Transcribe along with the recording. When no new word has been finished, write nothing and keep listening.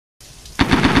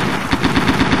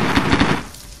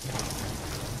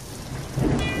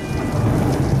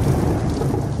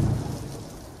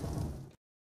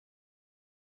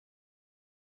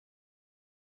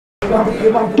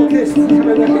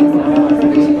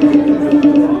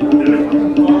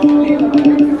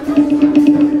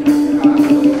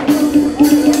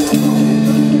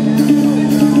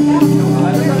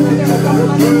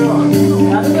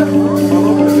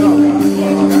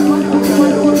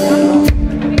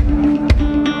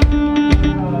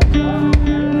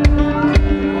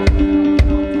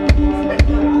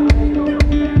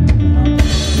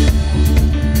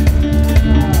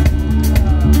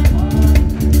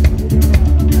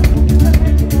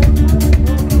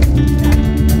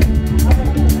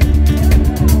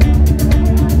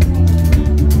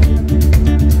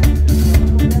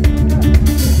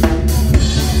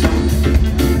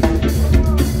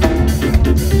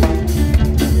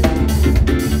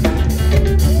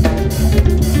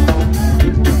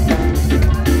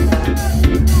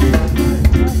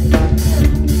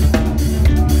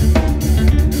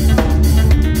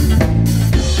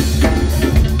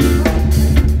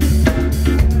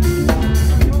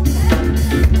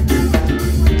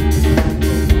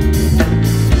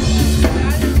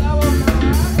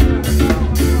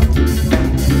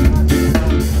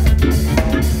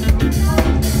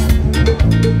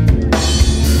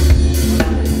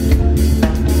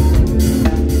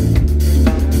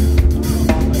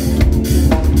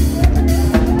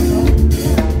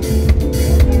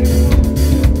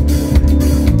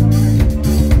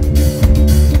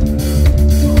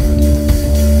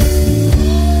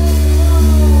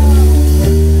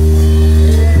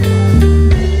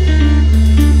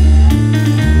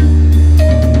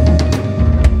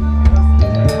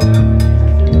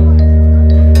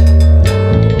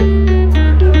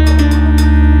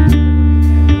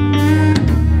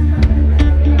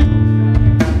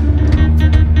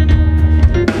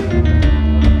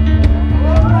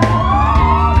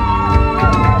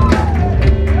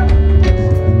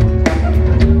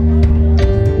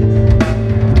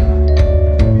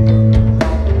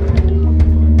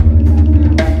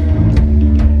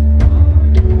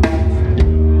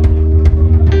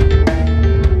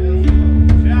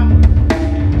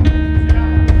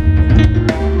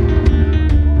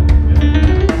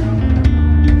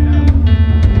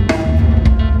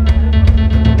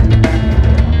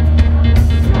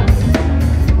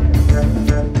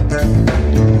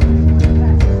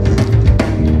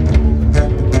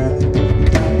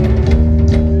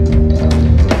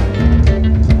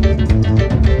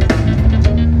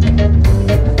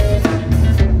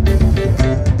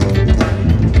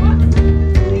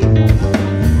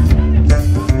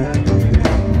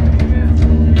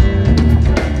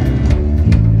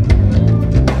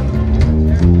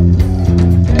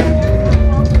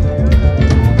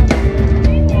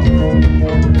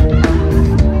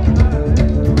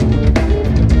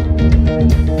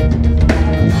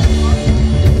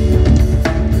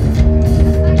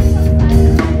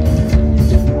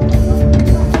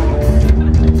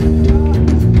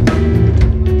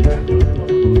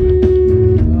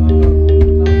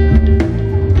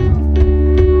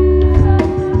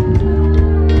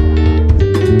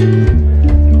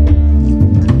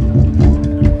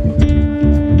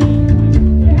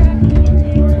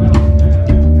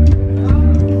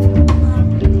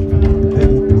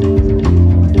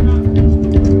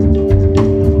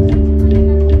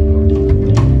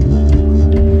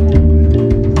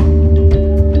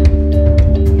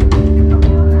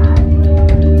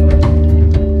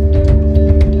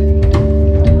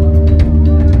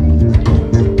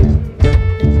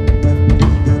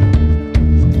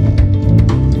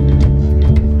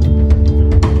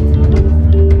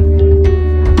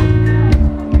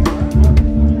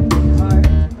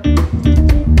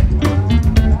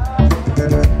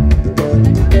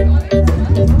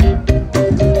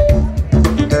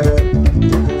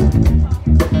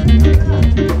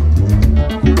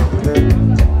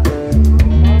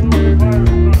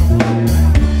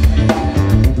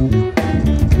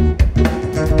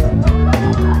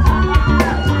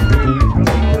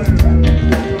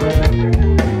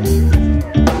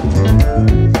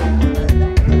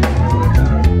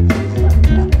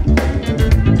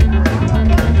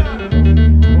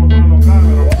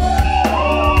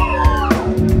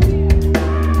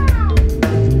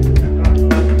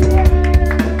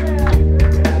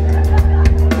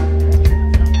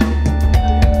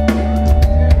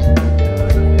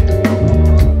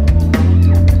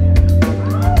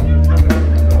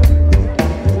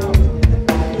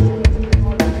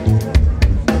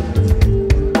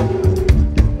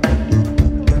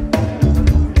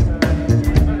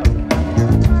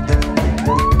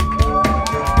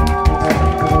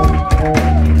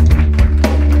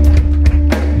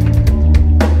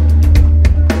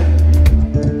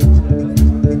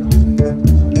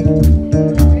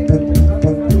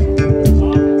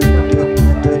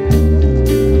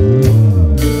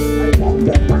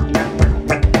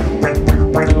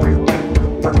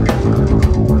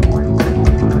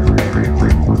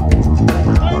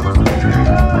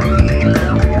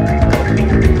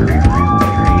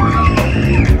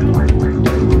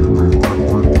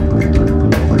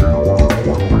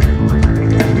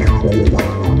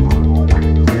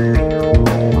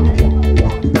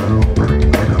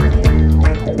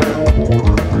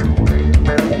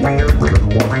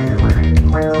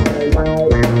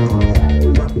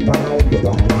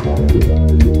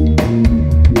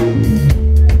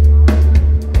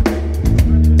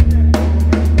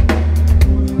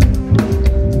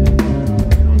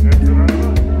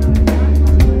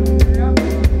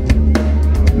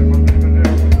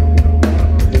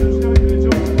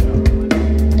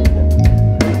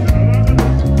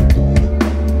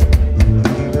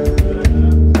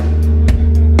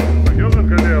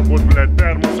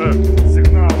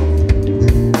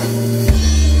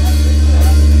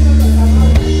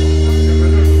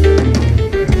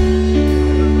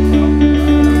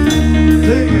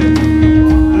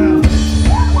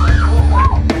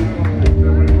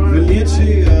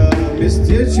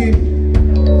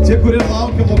kurie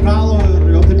laukia vokalo ir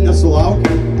jo taip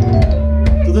nesulaukia.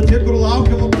 Tada tie, kur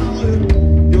laukia vokalo ir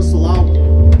jo sulaukia.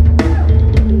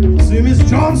 Su jumis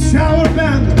John's Shower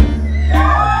Band.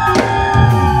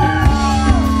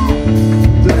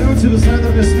 Turėjau čia visai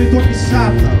dar nesiniai tokį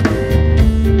sapną.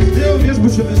 Sėdėjau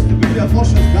viešbučio vestibiulį,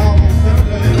 atlošęs galvą.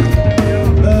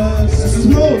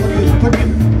 Susipnau tokį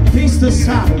keistą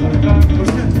sapną.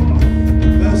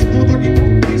 Susipnau tokį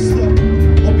keistą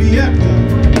objektą,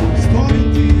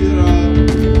 stovintį ir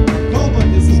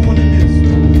kalbantį su žmonėmis.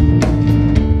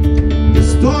 Jis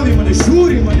stovi mane,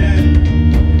 žiūri mane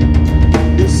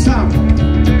ir sako.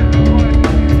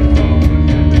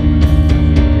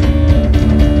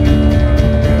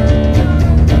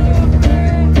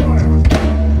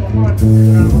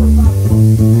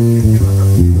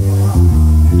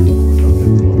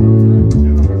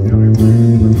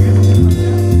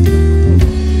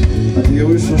 Atėjau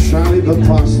iš šią šalį be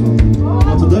paso,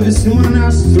 o tada visi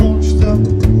manęs trokšta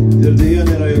ir dėja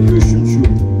nėra jokių išimčių.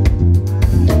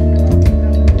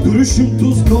 Turiu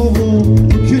šimtus galvų,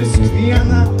 nukirsk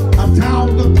vieną,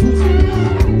 atauga tūkstančius.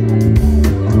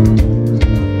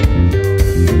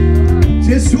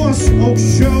 Tiesiuos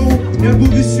aukščiau negu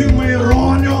visi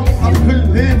Maironio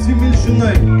apkalbėti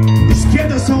milžinai.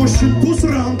 Iškėdę savo šimtus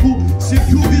rankų,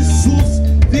 siekiu visus,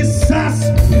 visas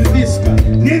ir viską.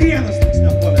 Ne vienas tiks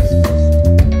nepamestas.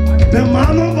 Be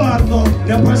mano vardo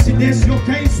neprasidės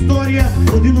jokia istorija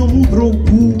vadinamų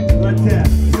draugų rate.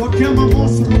 Jokia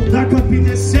mamos rūda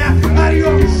kapinėse ar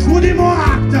joks žudimo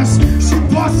aktas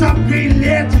šitos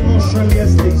apgailėtinos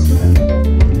šalies teisme.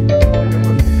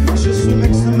 Aš esu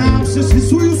mėgstamiausias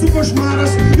visų jūsų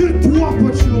košmaras ir tuo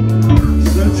pačiu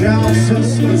saldžiausias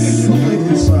visų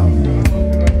laikų savo.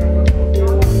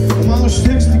 Man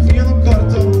užteks tik vieną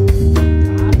kartą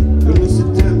ir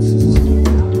nusitempsis.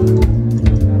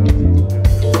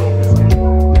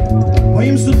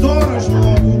 Paimsiu dorą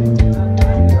žmogų,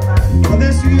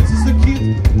 padėsiu jį atsisakyti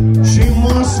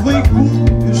šeimos, vaikų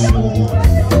ir šilumos.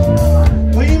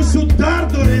 Paimsiu dar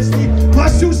doresnį,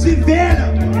 pasiųsi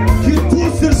vėliavą,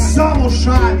 kitus ir savo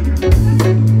šalį.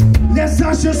 Nes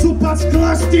aš esu pats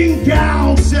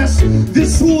klastingiausias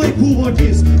visų laikų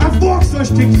vagis. Apvogsiu aš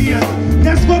kiekvieną,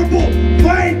 nesvarbu,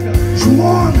 vaiką,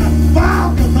 žmoną,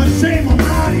 baltą ar šeimo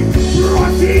narį,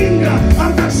 protingą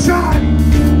ar dar šalį.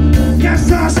 Nes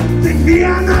aš, tik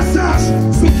vienas aš,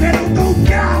 sukėliau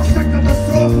daugiausia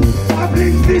katastrofų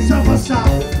aplink visą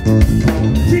pasaulį.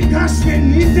 Tik aš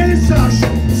vienintelis aš,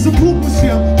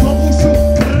 suklupusiem pabūsiu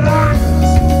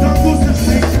raktas, dangus ir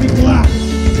šveikstykla.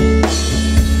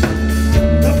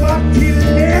 Dabar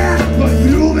tylėk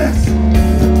pakliuvęs.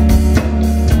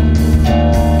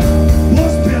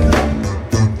 Bus bėda.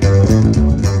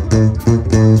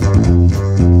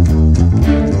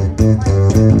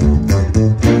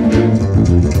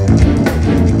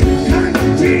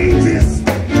 Kankintis,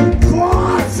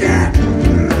 kosėt,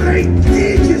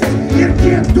 raitytis ir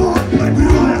giedot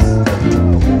pradėjęs.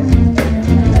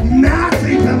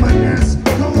 Metai be manęs,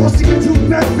 namosikėčiau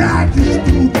beveik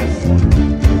ištrūkęs.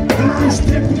 Man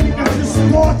užtektų tik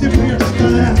atsistoti prieš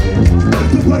tave ir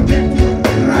tu parbėgti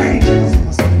raitis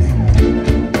pas mane.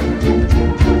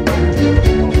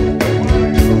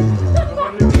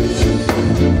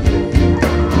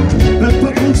 Bet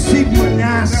paklausyk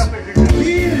manęs,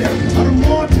 vyri ar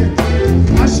moterį,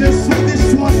 aš esu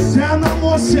visuose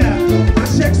namuose,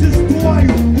 aš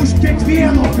egzistuoju už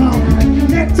kiekvieno kampo,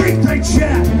 ne tik tai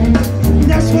čia,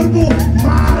 nesvarbu,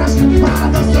 maras,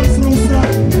 badas ar sausra.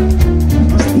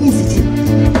 Aš būsiu čia,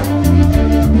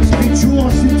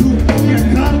 skaičiuosi tu, kiek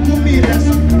kartų miręs,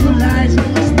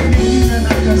 nuleidžiamas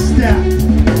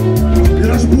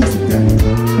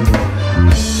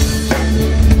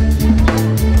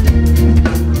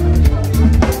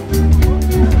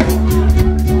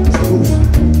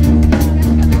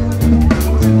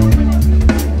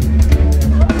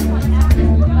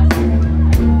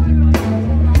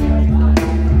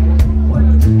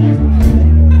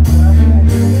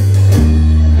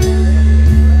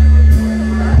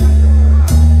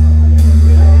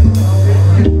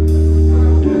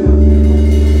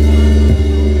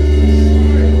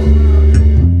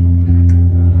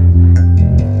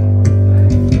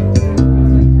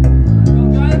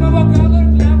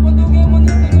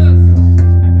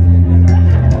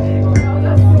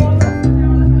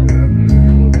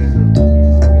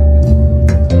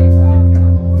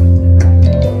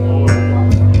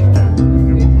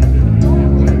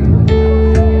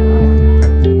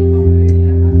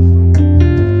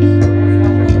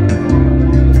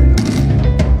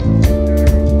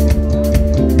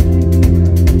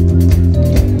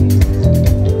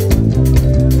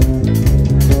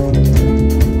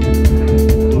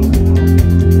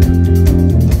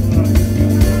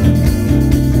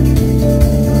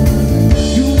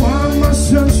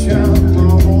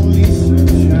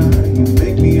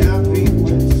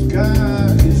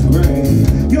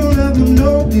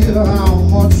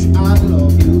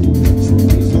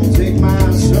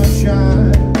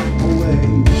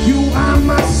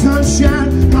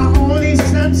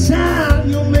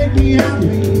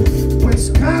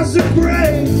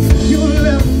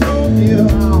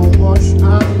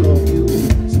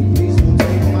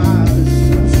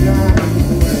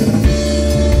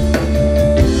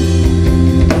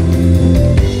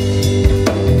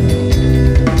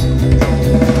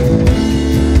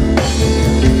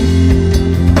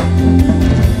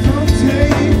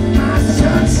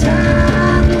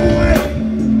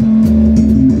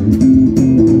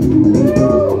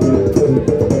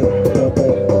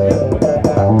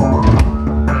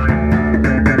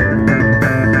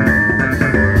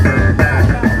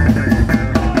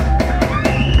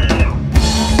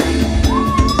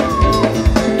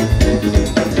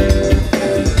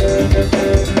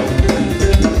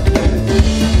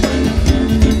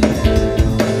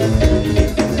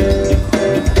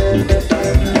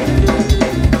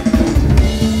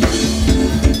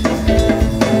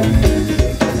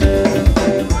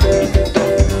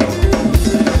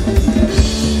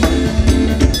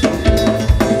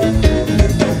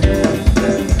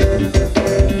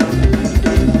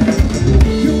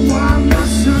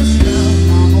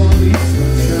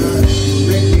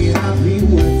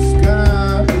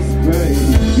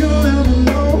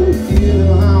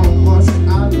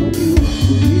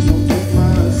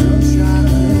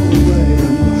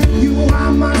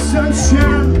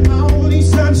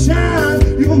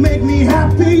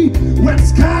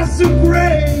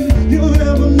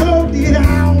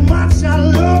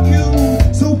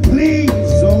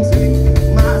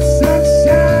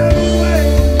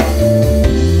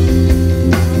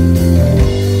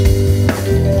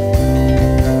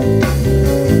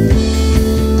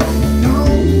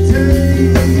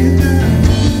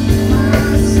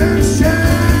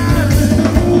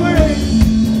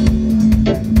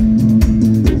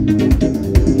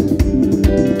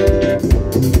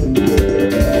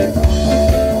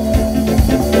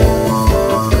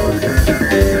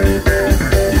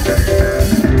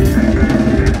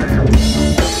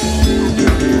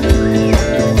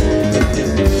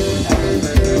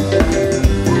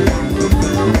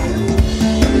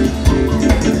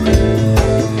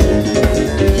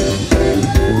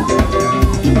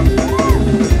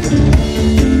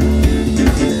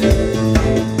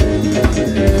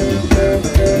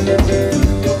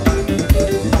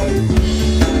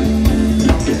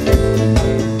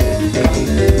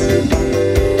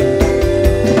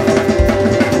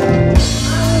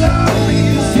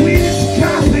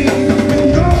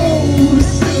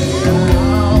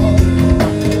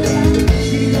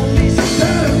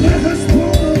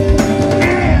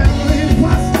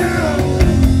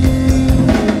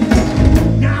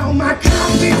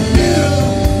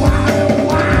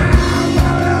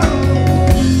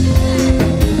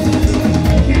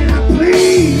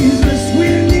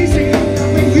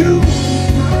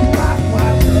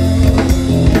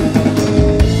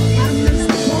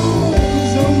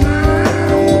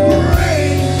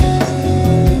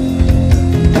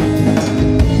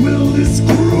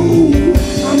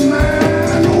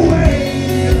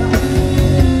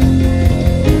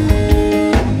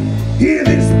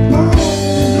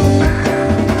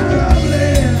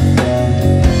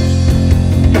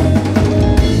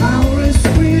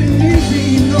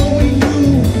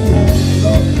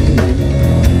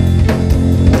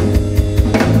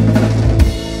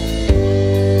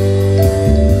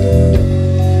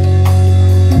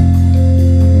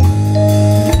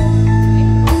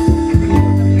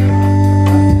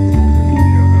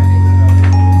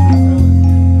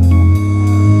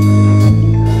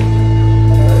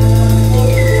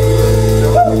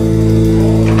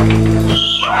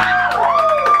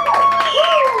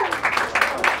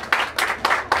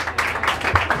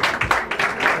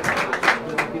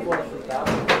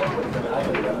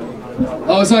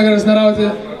Labas vakaras, nArauti.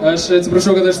 Aš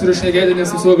atsiprašau, kad aš turiu šnekėti, nes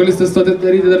mūsų vokalistas to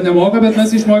daryti dar nemoka, bet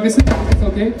mes išmokėsi.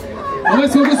 Okay. Labai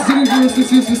smagu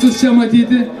susirinkti visus čia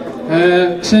matyti.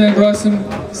 Šiandien grosim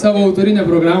savo autorinę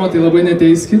programą, tai labai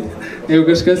neteiskit. Jeigu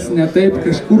kažkas ne taip,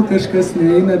 kažkur kažkas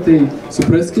neeina, tai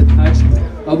supraskit. Ačiū.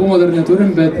 Albumo dar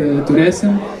neturim, bet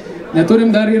turėsim. Neturim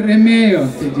dar ir rėmėjo,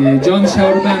 taigi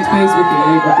jonaszarraza Facebook'e,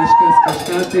 jeigu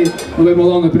kažką, tai labai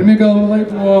malonu. Pirmi galvai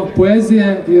buvo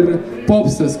poezija ir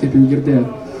popsas, kaip jau girdėjau.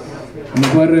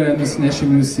 Dabar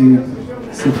nusinešim jūs į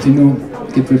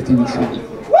 7/4 šalį.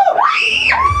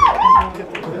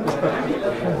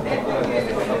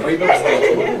 Labai daug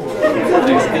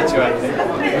skaičiuoti.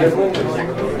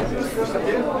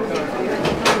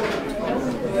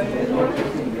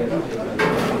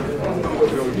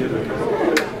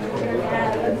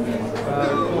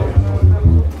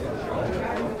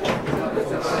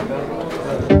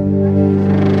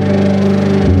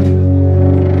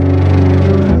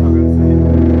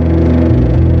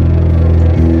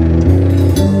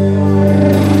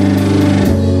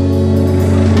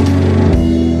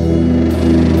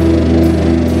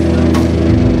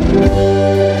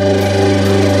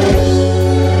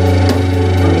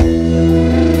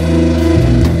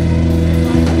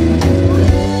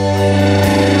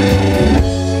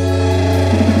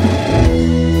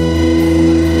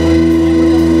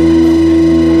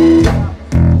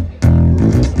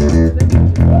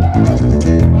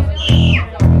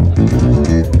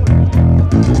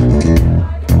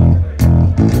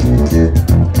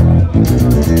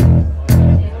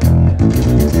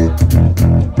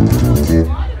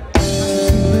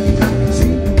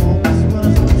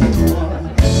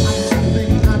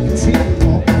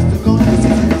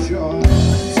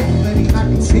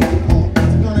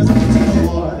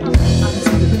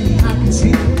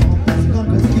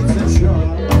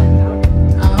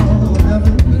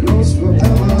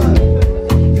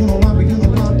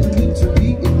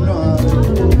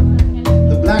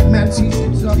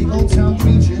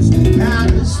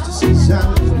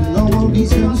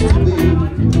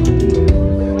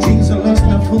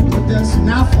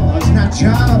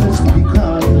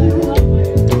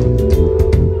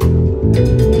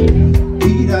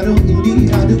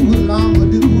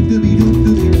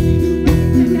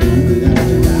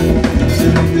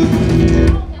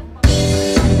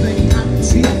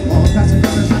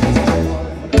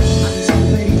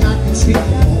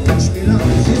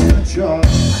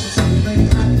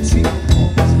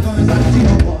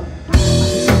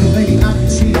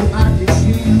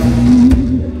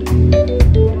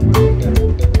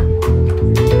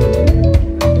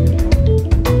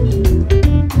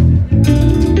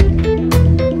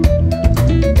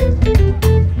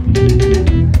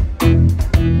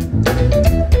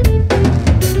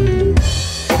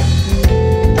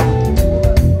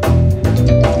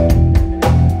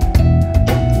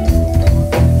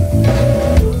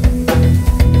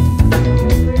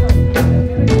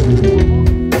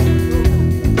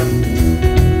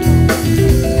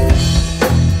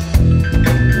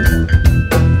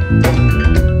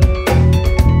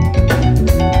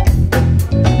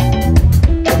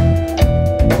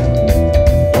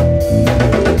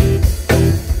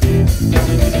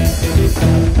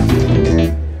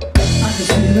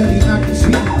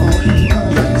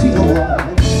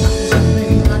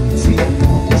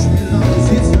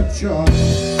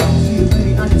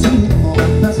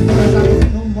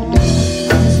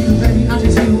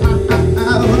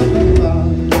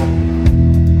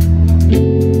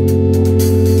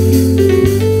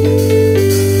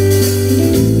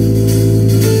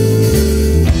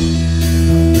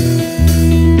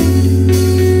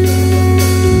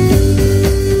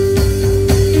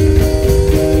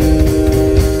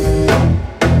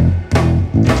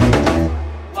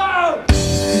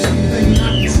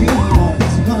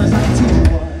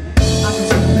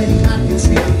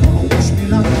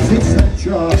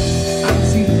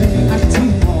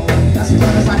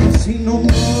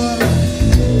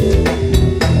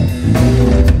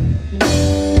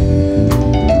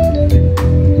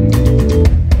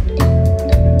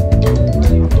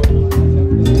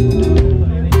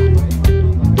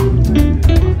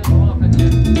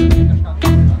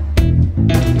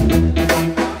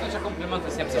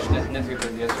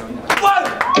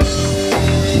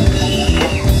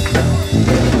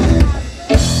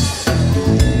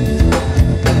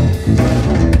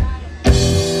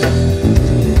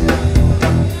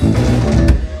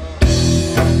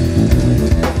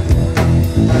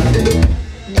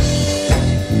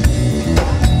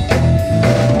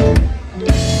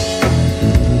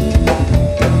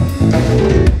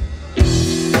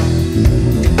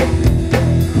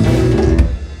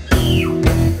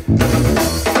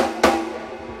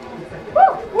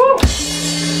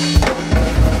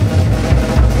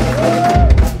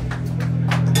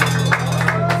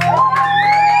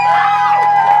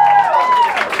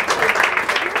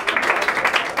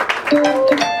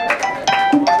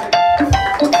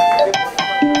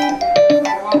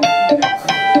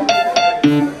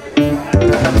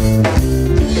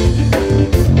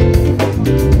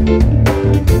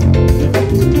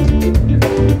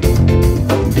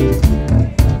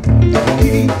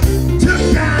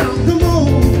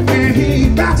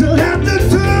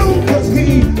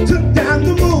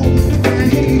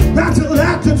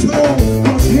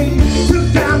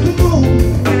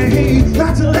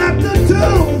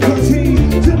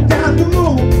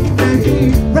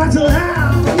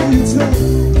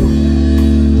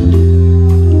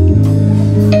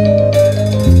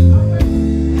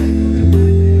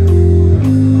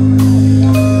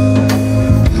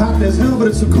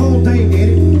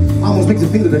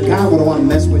 think that a guy would want to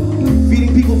mess with?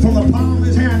 Feeding people from the palm of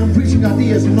his hand and preaching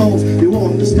ideas he knows they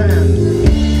won't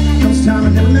understand. Comes time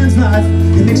in every man's life,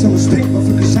 he makes a mistake, but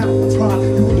figures out what's right.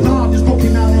 And with love, you're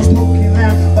smoking out on a smoking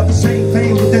lamp, but the same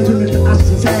thing will then turn into us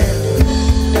and sand.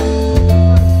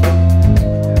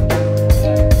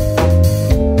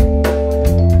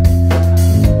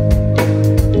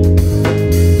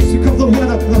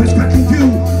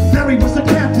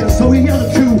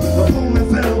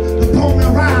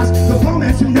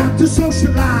 To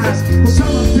socialize, well, some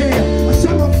are dead,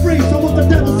 some are free. So with the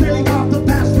devil sailing off the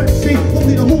past red sea,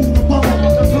 only the moon above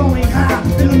them, flowing high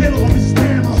in the middle of his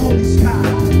damn holy sky.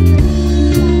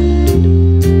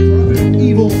 For a bit of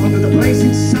evil under the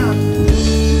blazing sun,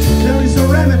 there is a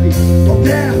remedy, but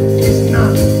there is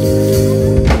none.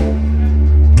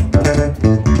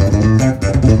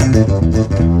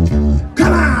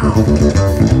 Come on,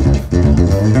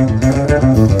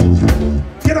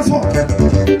 get a fork.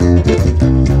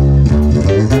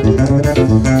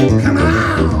 Come on!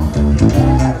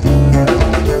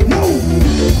 Move!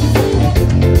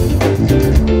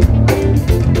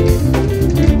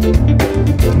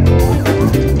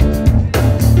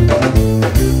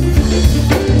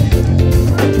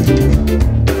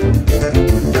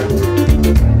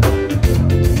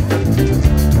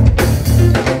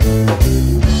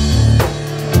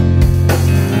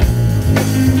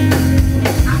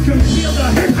 I can feel the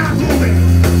hip-hop moving.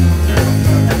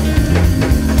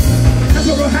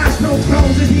 No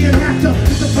thrones, is he an actor?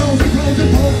 It's the thrones, he throws and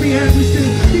poetry, and we still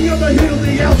the other hill,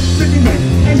 the out, sitting hit,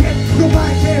 and yet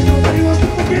nobody cares, nobody wants to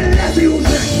forget it. That's the old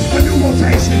thing, a new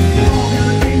rotation. All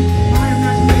melody, my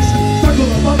imagination, circle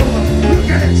of bubble, look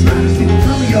at it, try to see the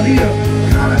come of your leader.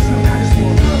 Colors of majesty,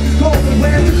 love is gold, and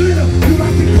where's the glitter? You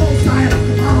rock the cold side,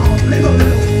 come on, live a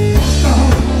little. The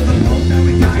whole hold the post and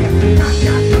retire. Not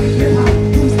got hip hop,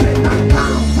 who's been knocked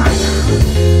down, fight now.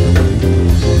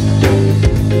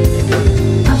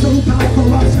 Absolute power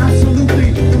corrupts,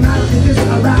 absolutely. No matter if it's a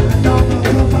rap, a dog, or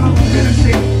a power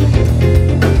energy.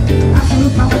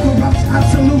 Absolute power corrupts,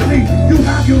 absolutely. You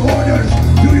have your orders,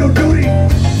 do your duty.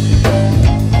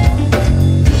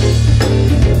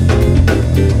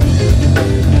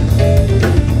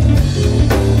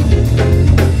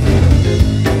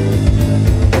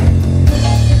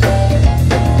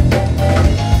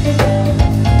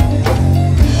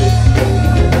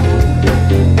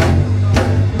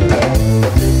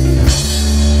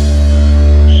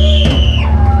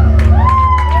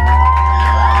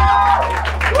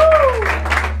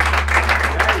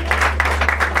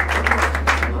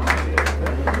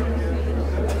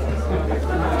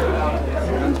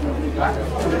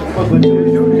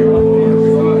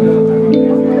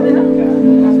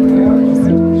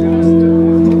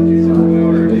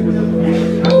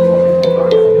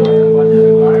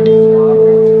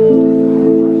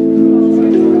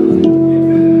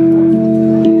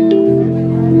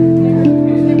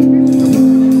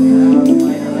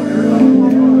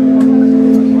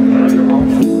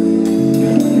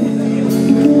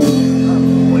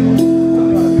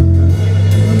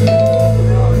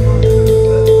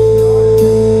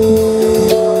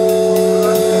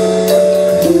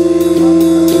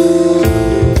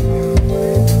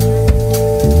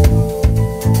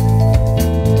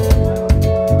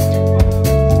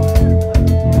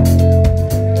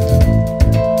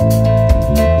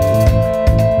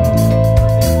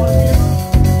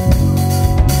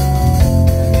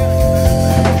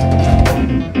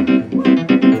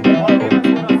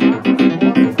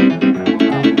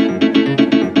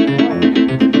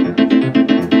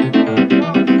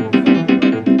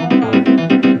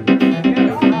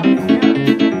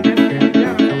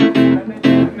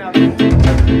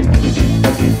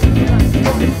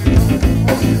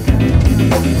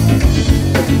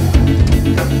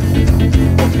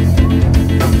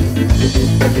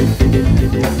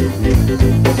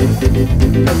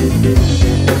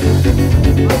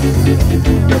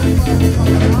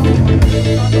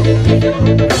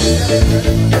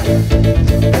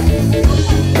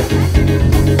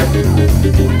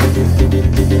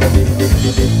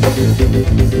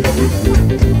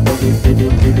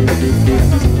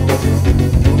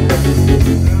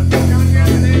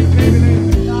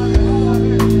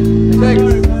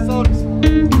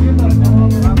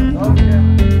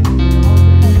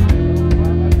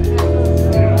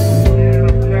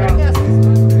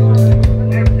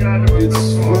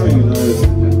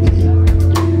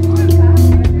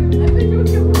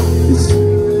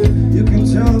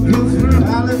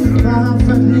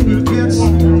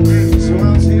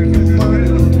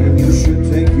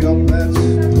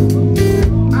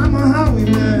 I'm a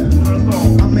highwayman.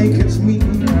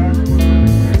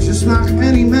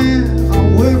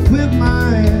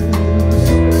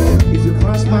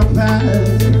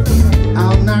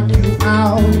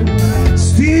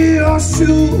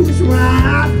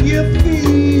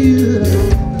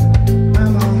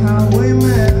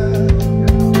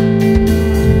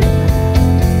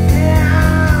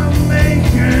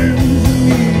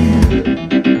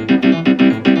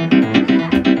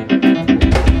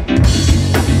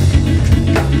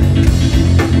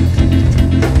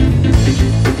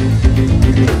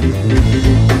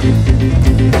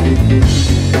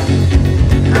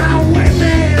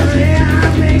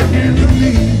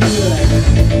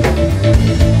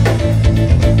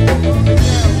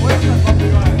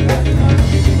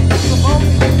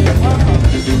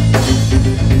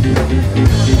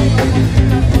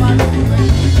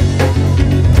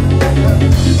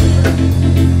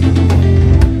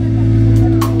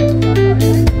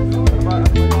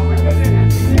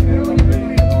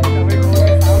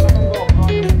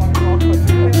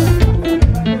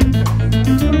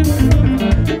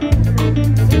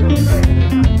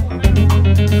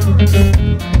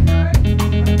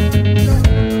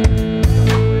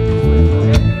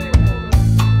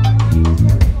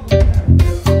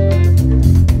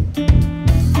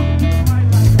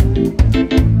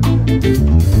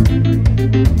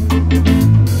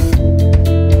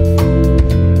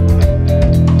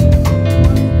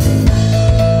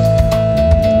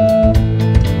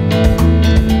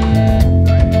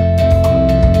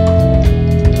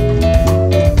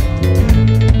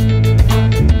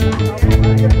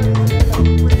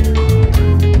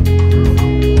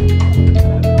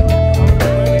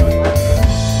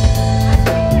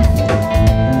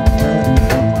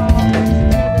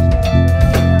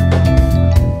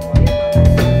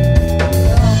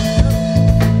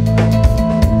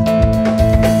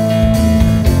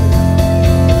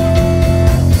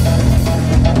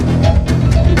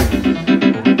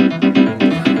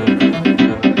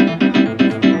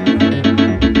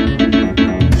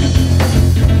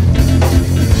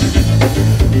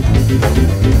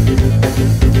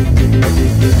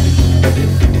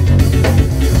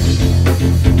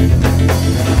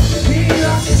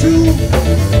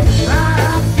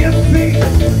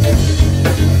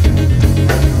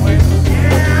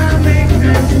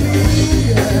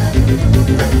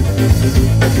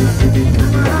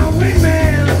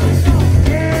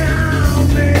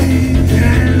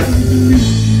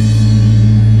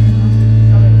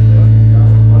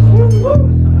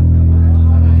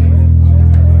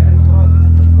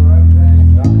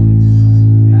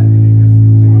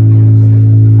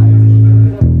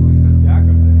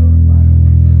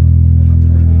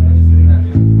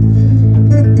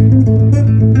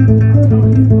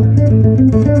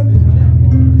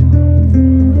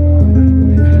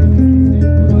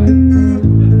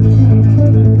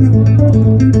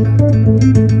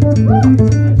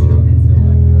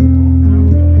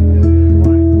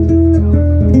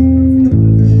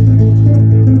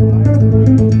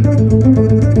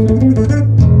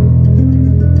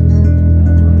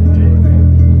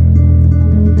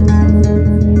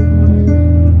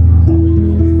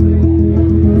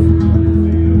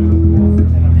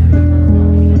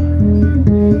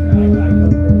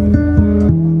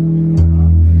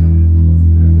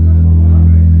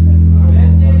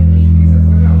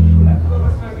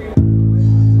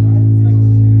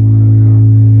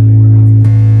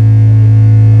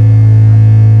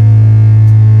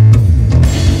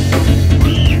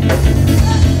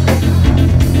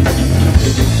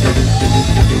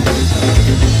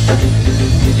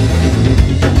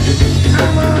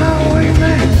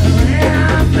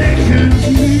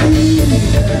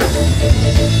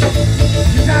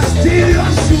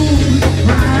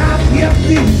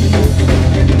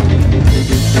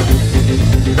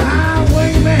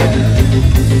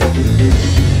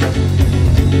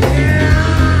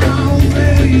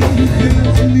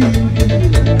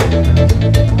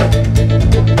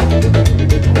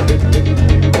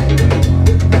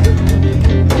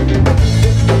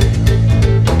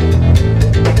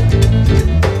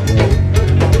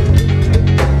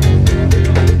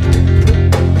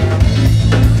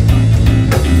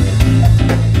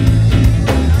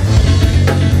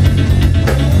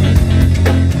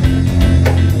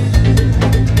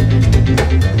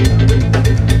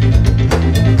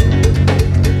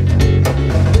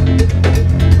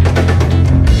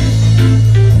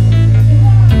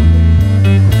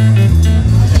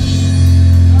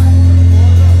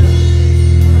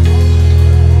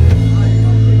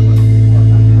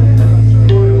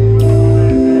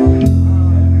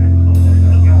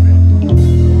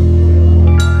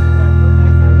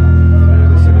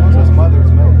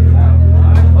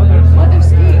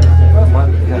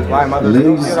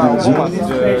 Ladies and gentlemen,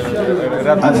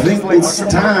 I think it's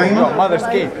time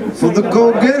for the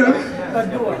go-getter.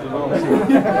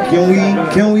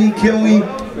 Can we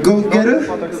go-getter?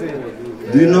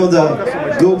 Do you know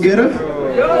the go-getter?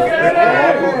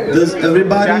 Does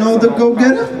everybody know the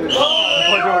go-getter?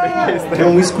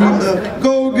 Can we scream the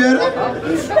go-getter?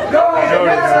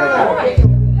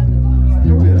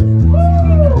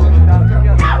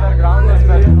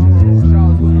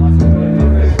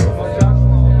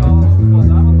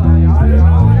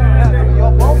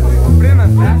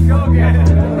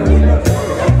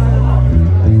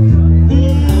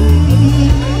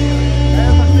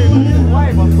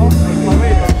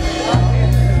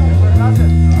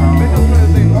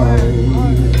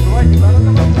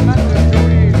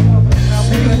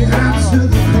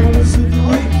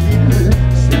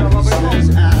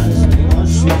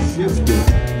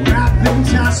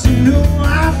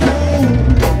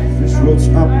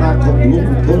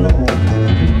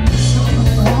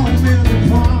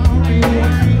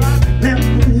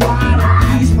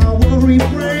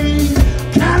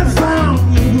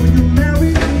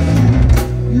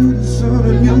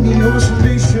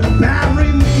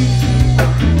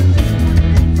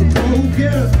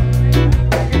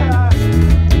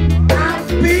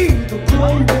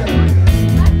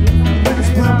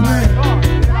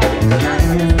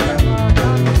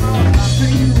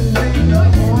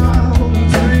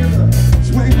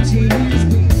 Swing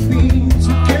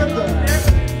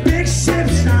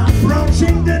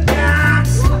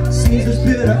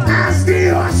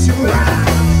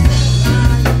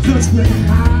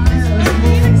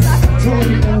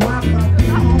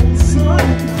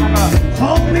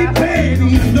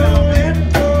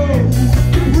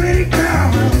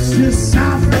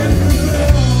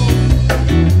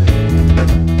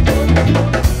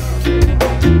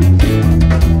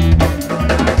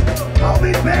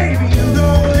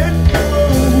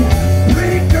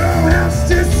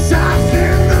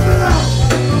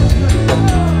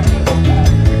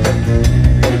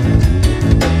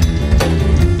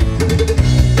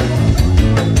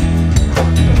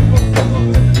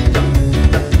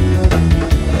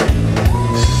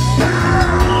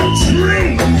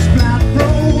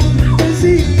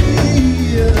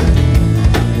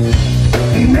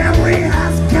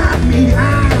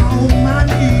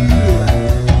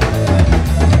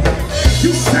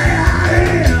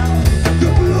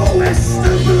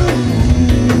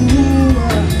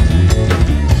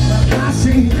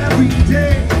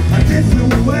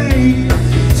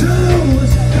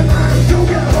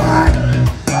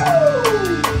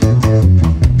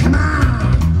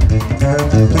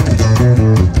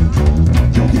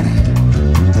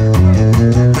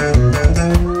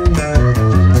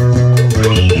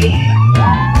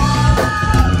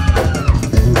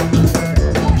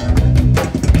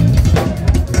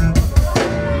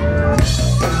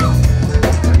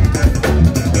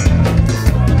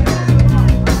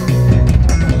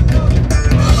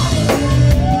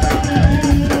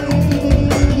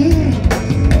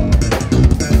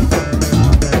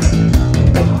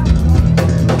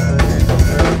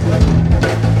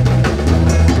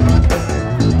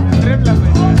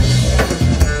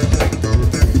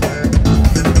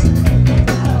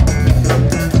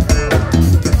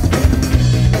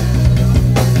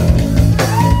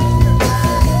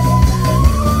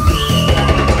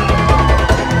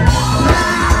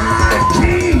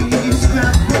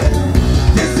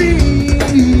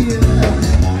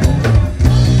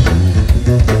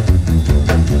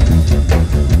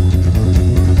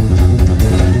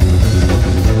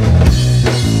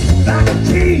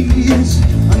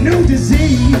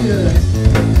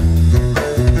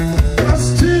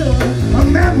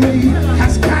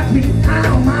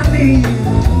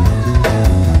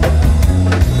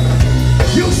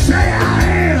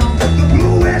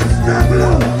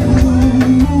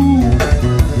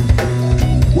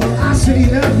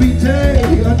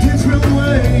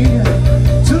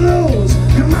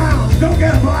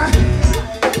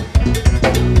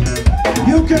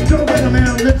Get together,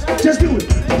 man. Let's just do it.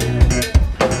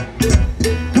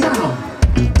 Come on.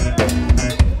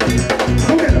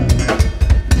 Go get her.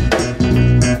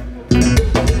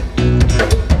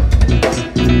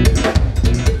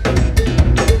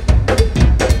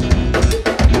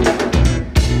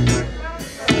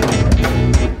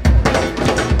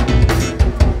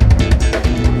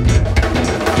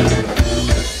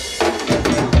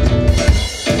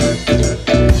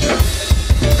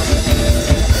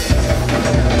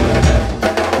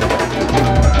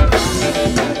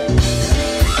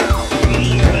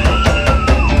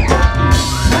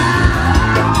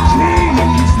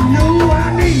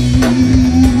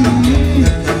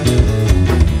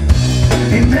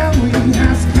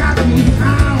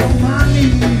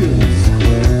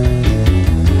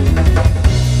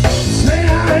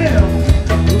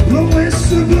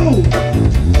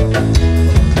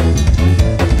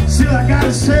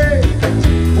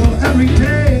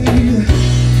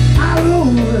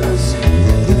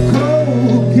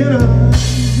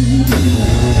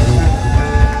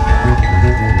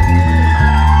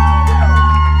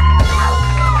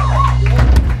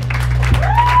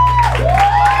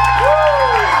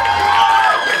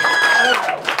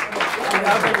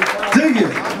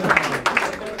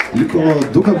 Liko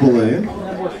du gabalai,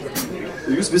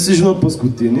 jūs visi žinot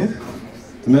paskutinį,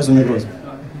 tai mes jo negrosim.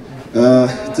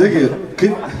 Taigi,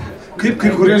 kaip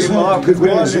kai kurie žinot, kai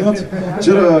kurie nežinot,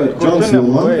 čia yra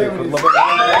filmai.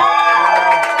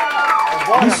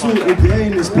 Mūsų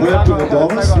idėjinis projektų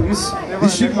vadovas,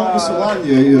 jis šiaip mokosi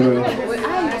Olandijoje ir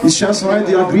jis šią savaitę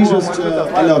yra grįžęs čia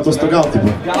atostogauti.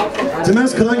 Tai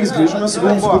mes, kadangi jis grįžo, mes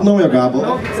sugalvojom sukurt naują gabalą.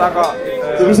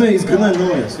 Tai žinai, jis grinai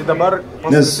naujas.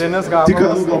 Nes tik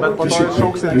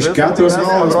prieš 4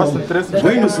 valandas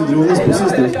Vilnius Andriūnas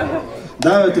pusistas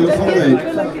davė telefonai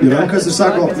į rankas ir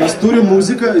sako, mes turim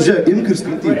muziką, žiūrėk, imk ir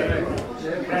skaityk.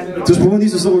 Tai aš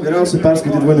pabandysiu savo geriausiai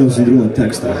perskaityti Vilnius Andriūno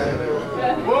tekstą.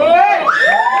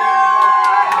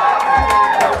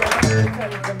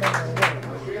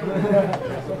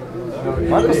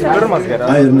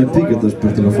 Ai, ir nepykit aš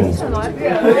per telefonus.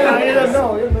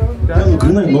 Ne, nu,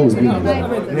 grinai naujas būna.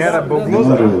 Nėra bauglus.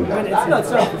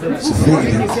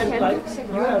 Sufėkit.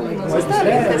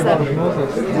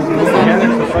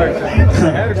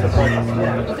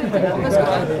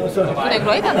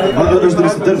 Aš dar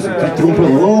įsitersiu, tai trumpai.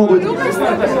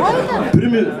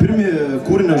 Pirmi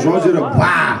kūrinio žodžiai yra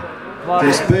va.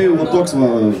 Tai spėjau, va toks va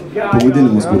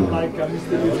pavadinimas kūrinio.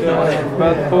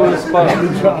 Bet Paulius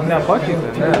nepakeitė,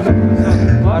 ne.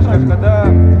 Aš kažkada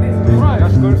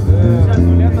kažkur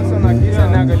sulėtose naktyse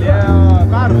negalėjo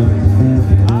perduoti.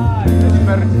 Aš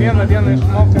per vieną dieną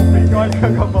išmokau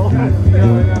 15 gabalų.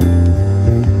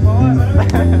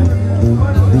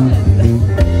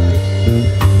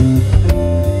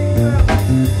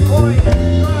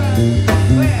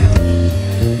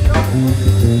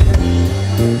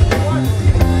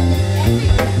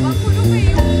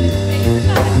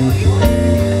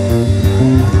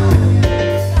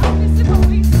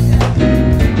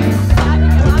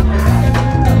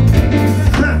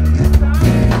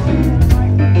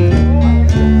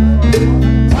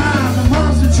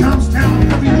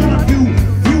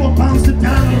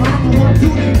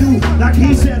 Like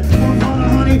he said, one for the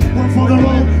honey, one for the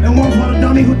roll, and one for the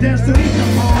dummy who dares to eat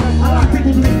them all. I like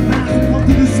people to make plans and come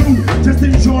to the zoo. Just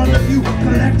enjoy the view,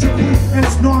 collect your food, and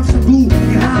snort some glue.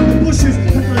 Behind the bushes,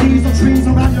 cut the leaves of trees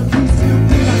around your feet. So you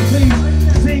do like please.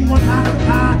 Sing one eye to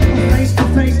eye, face to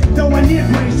face. Don't I need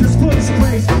grace, just full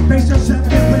disgrace. Face yourself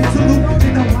and play to loop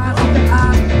in the wise of the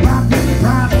eyes. Rock with the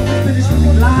pride, finish with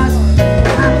the lies.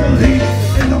 Athlete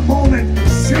in the moment,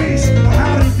 sheesh.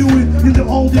 How they do it in the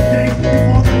olden days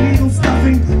before the needle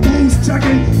stuffing, blues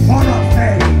chugging, horror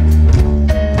fade.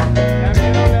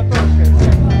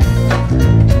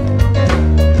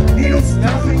 Needle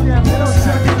stuffing.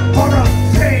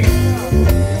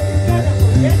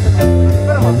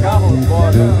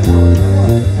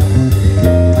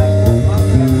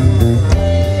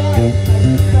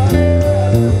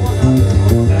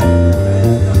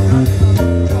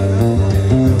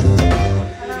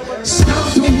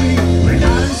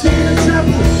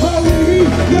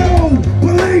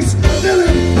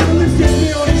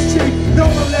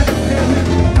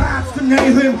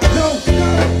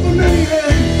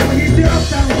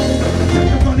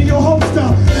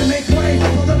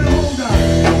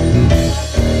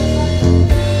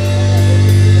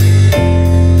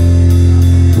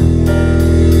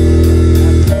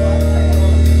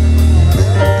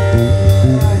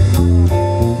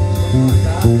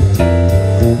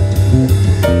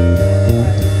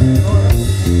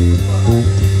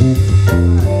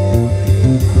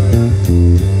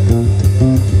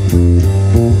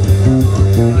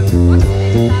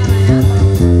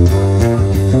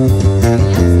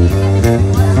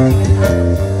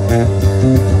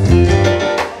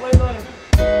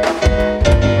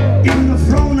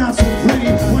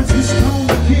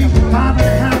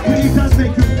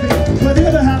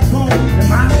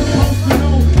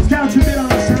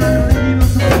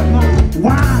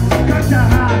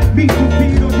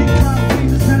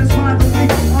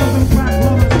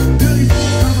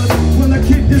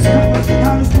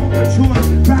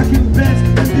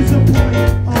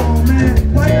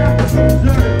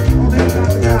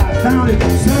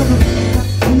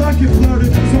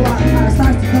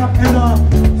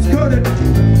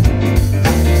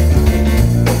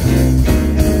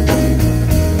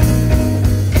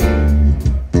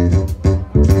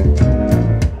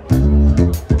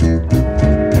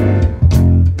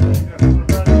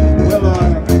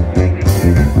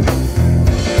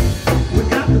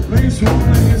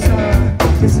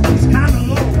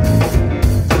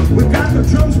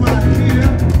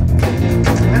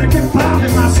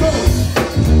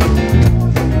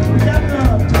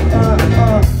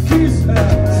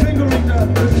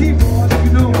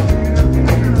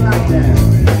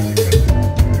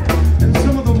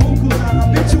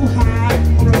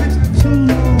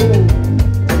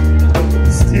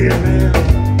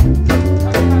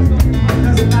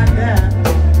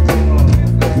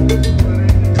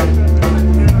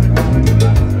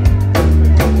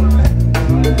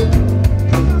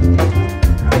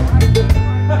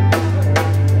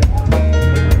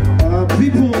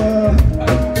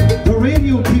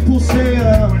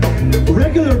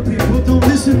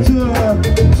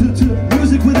 listen to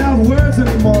music without words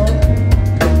anymore?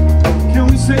 Can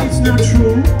we say it's not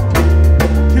true?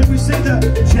 Can we say that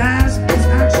jazz is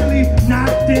actually not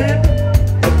dead?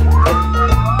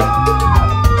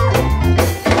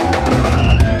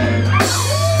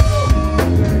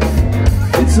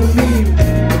 It's a meme.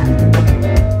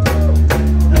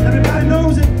 And everybody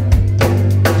knows it.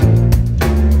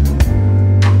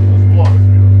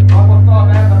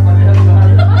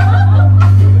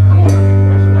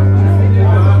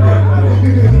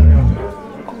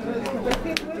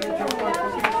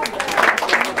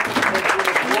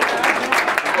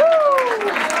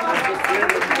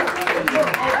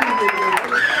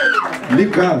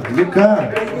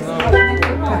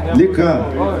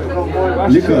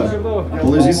 Lika,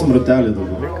 palaižysim ratelį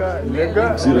dabar.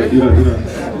 Yra.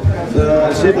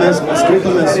 Šiaip mes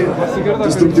skaitomės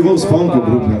destruktyvaus funko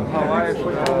grupė.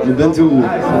 Nu bent jau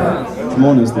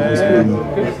žmonės taip skaitome.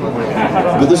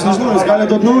 Bet aš nežinau, jūs galite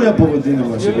duoti naują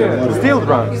pavadinimą šiaip. Steel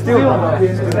drum.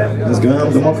 Mes gyvenam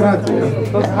demokratiją.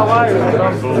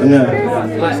 Ar ne?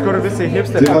 Kur visi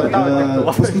hipsteriai. Tai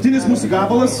va, paskutinis mūsų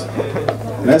gabalas.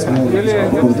 Leisk man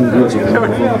pakontempliuoti,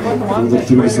 dar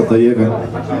turiu visą tą jėgą.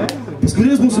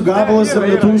 Paskutinis mūsų gabalas yra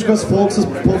lietuviškas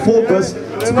folkas,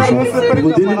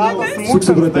 pavadinimu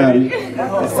Suksiu gratelį.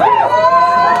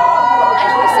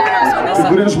 Kai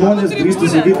kurie žmonės drįstų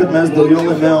sakyti, kad mes dėl jo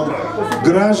laimėjom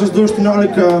Garažas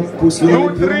 218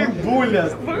 pusfinalį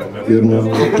pirmą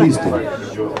klystu.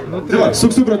 Tai va,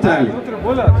 Suksiu gratelį.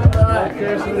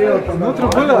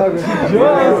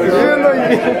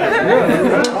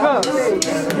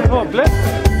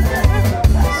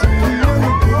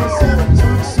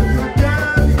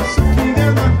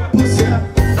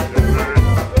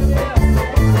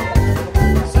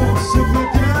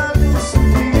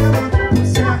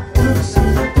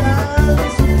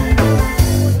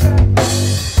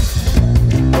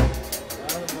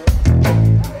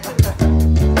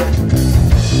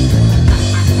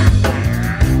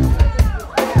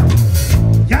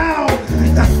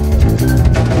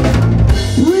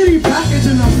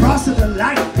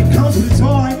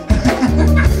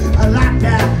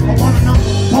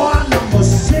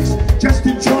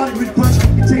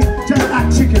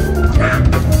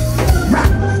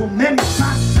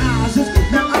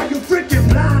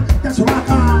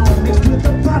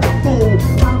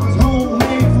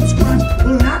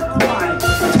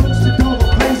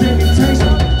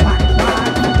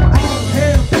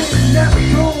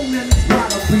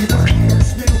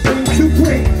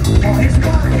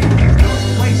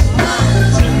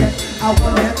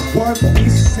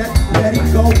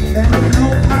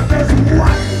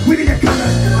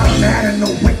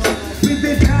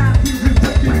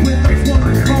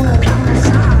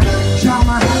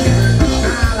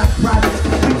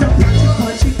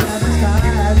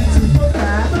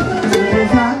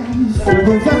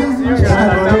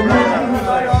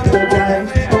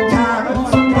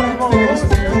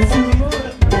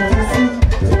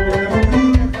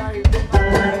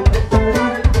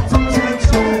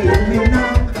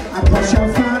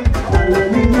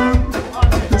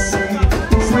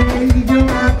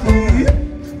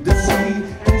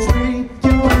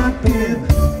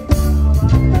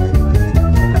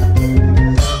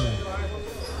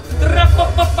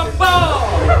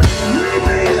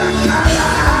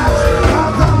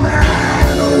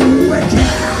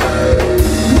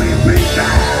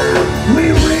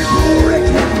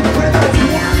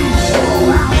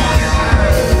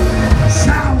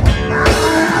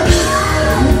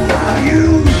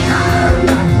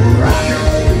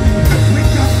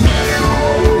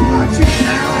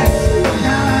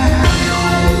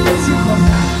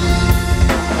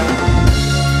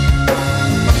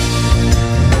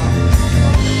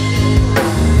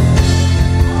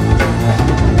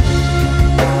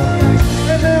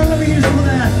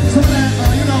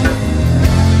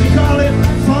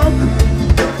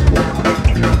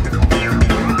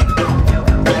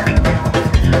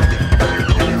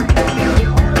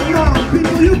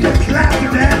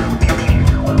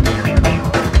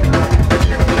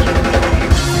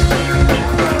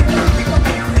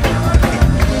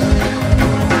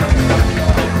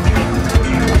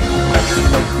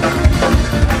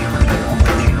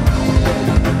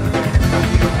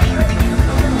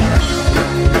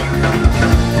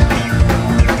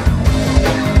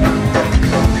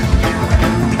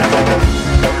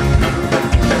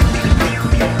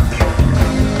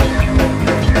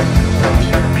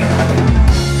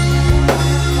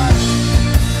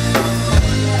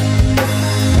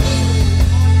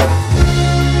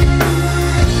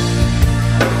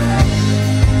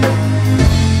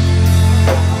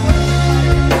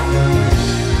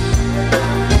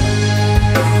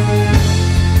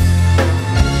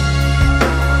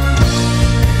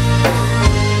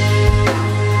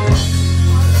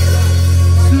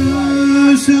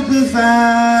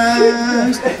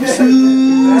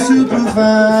 super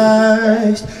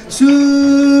fast,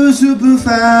 super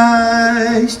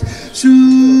fast,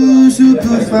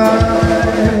 super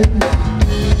fast.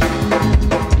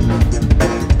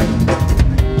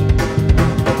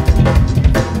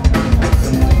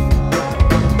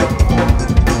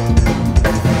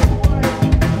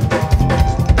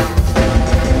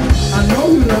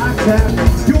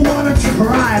 You wanna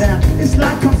try that? It's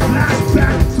like a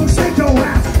flashback, so shake your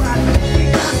ass back. We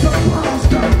got the balls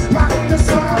to rock the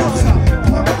songs,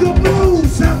 pump the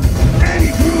blues up,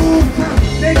 any groove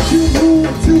makes you move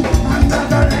to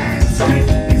another landscape.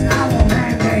 It's our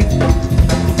mandate.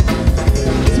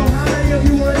 So how many of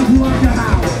you ready to rock the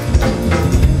house?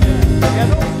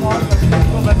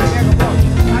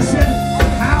 I said,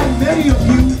 how many of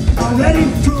you are ready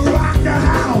to rock the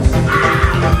house?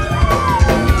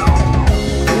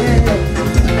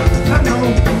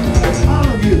 All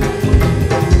of you.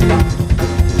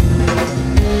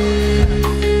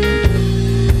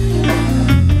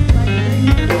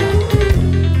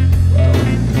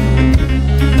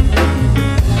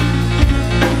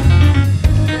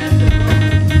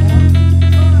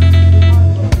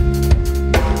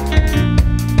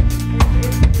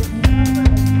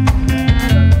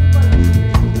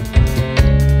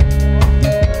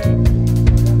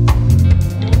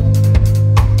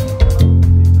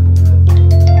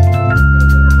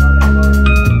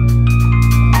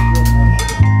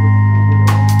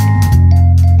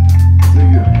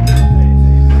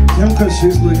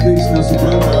 Šiais laikais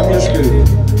nesupranta angliškai.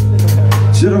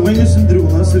 Čia yra Vilnius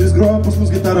Indriūnas ir jis groja pas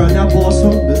mus gitarą, ne boso,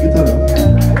 bet gitarą.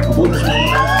 Abuotas man.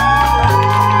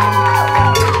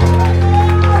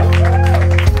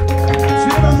 Čia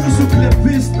yra mūsų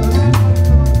klepistas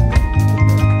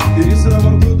ir jis yra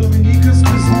vardu Dominikas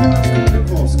Kazimieras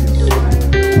Kublikovskis.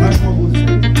 Prašom abuotas.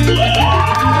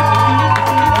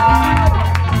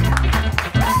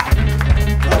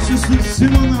 Aš esu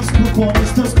Simonas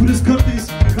Krukonis, tas, kuris kartais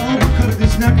kalba,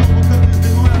 kartais nekalba, kartais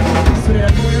dainuoja, kartais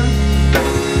rėkauja.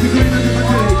 Tikrai ne apie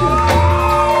tokia reikia.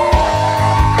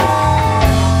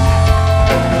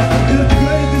 Ir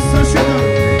tikrai visa šita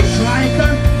šaika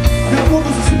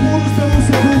nebūtų susikūrus be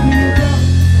mūsų kultūriuko,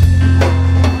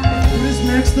 kuris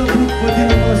mėgsta būt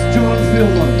vadinamas John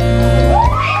filmai.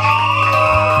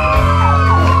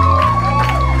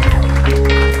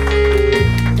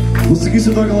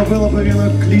 Pasakysiu tokią labai vieną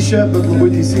klišę, bet labai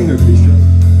teisingą klišę.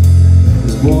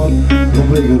 Buvo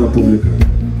labai gera publika.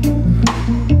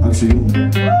 Ačiū jums.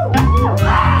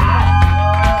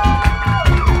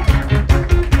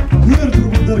 Ir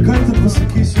turbūt dar kartą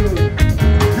pasakysiu,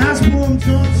 mes buvom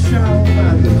Džons Šau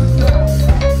metais.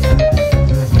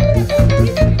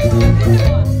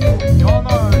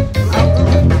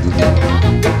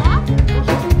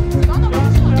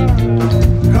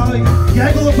 Gal,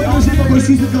 jeigu labai mažai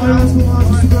paprašysit, gal jos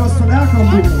filmuotų su kurios Solekam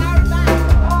buvo.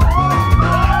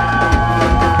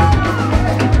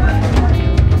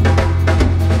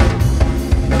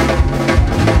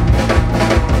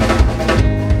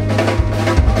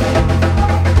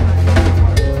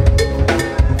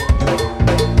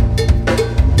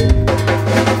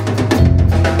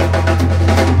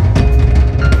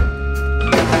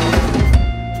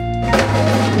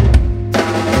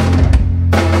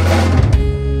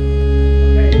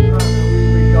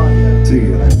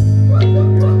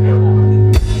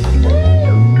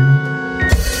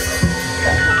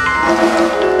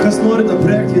 Kas norite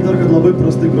aprėkti jį dar, kad labai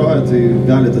prastai groja, tai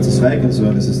galite atsisveikinti su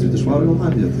juo, nes jis ryt išvaro į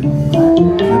Olandiją, tai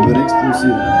nebereiks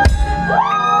klausyti.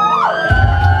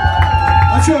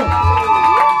 Ačiū!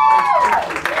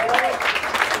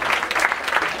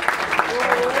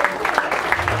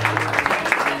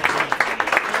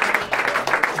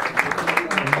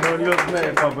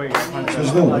 Aš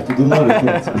žinau, tu dar nori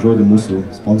žodį mūsų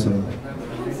sponsoriam.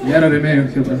 Gero rėmėjų,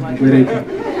 Hebra, labai reikia.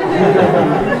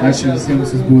 Ačiū visiems,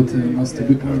 jūs buvote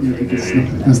nuostabi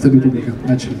publika.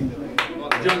 Ačiū.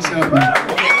 John Sharman.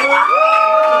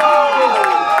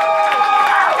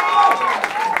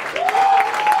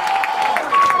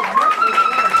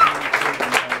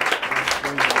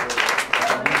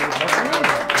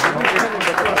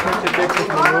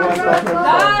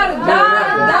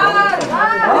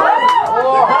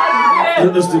 Ir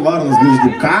aš tai varnas grįžti.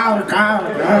 Kar.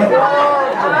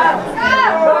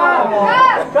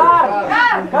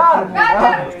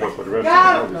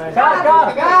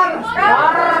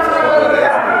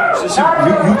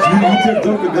 Jų tiek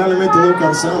daug, kad galime eiti lauką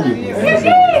ansamblį.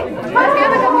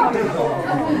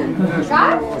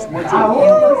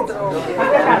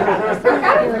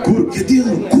 Kur?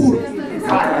 Jedinų, kur?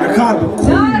 Nekarba, kur?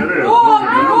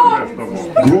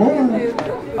 Groma? Groma?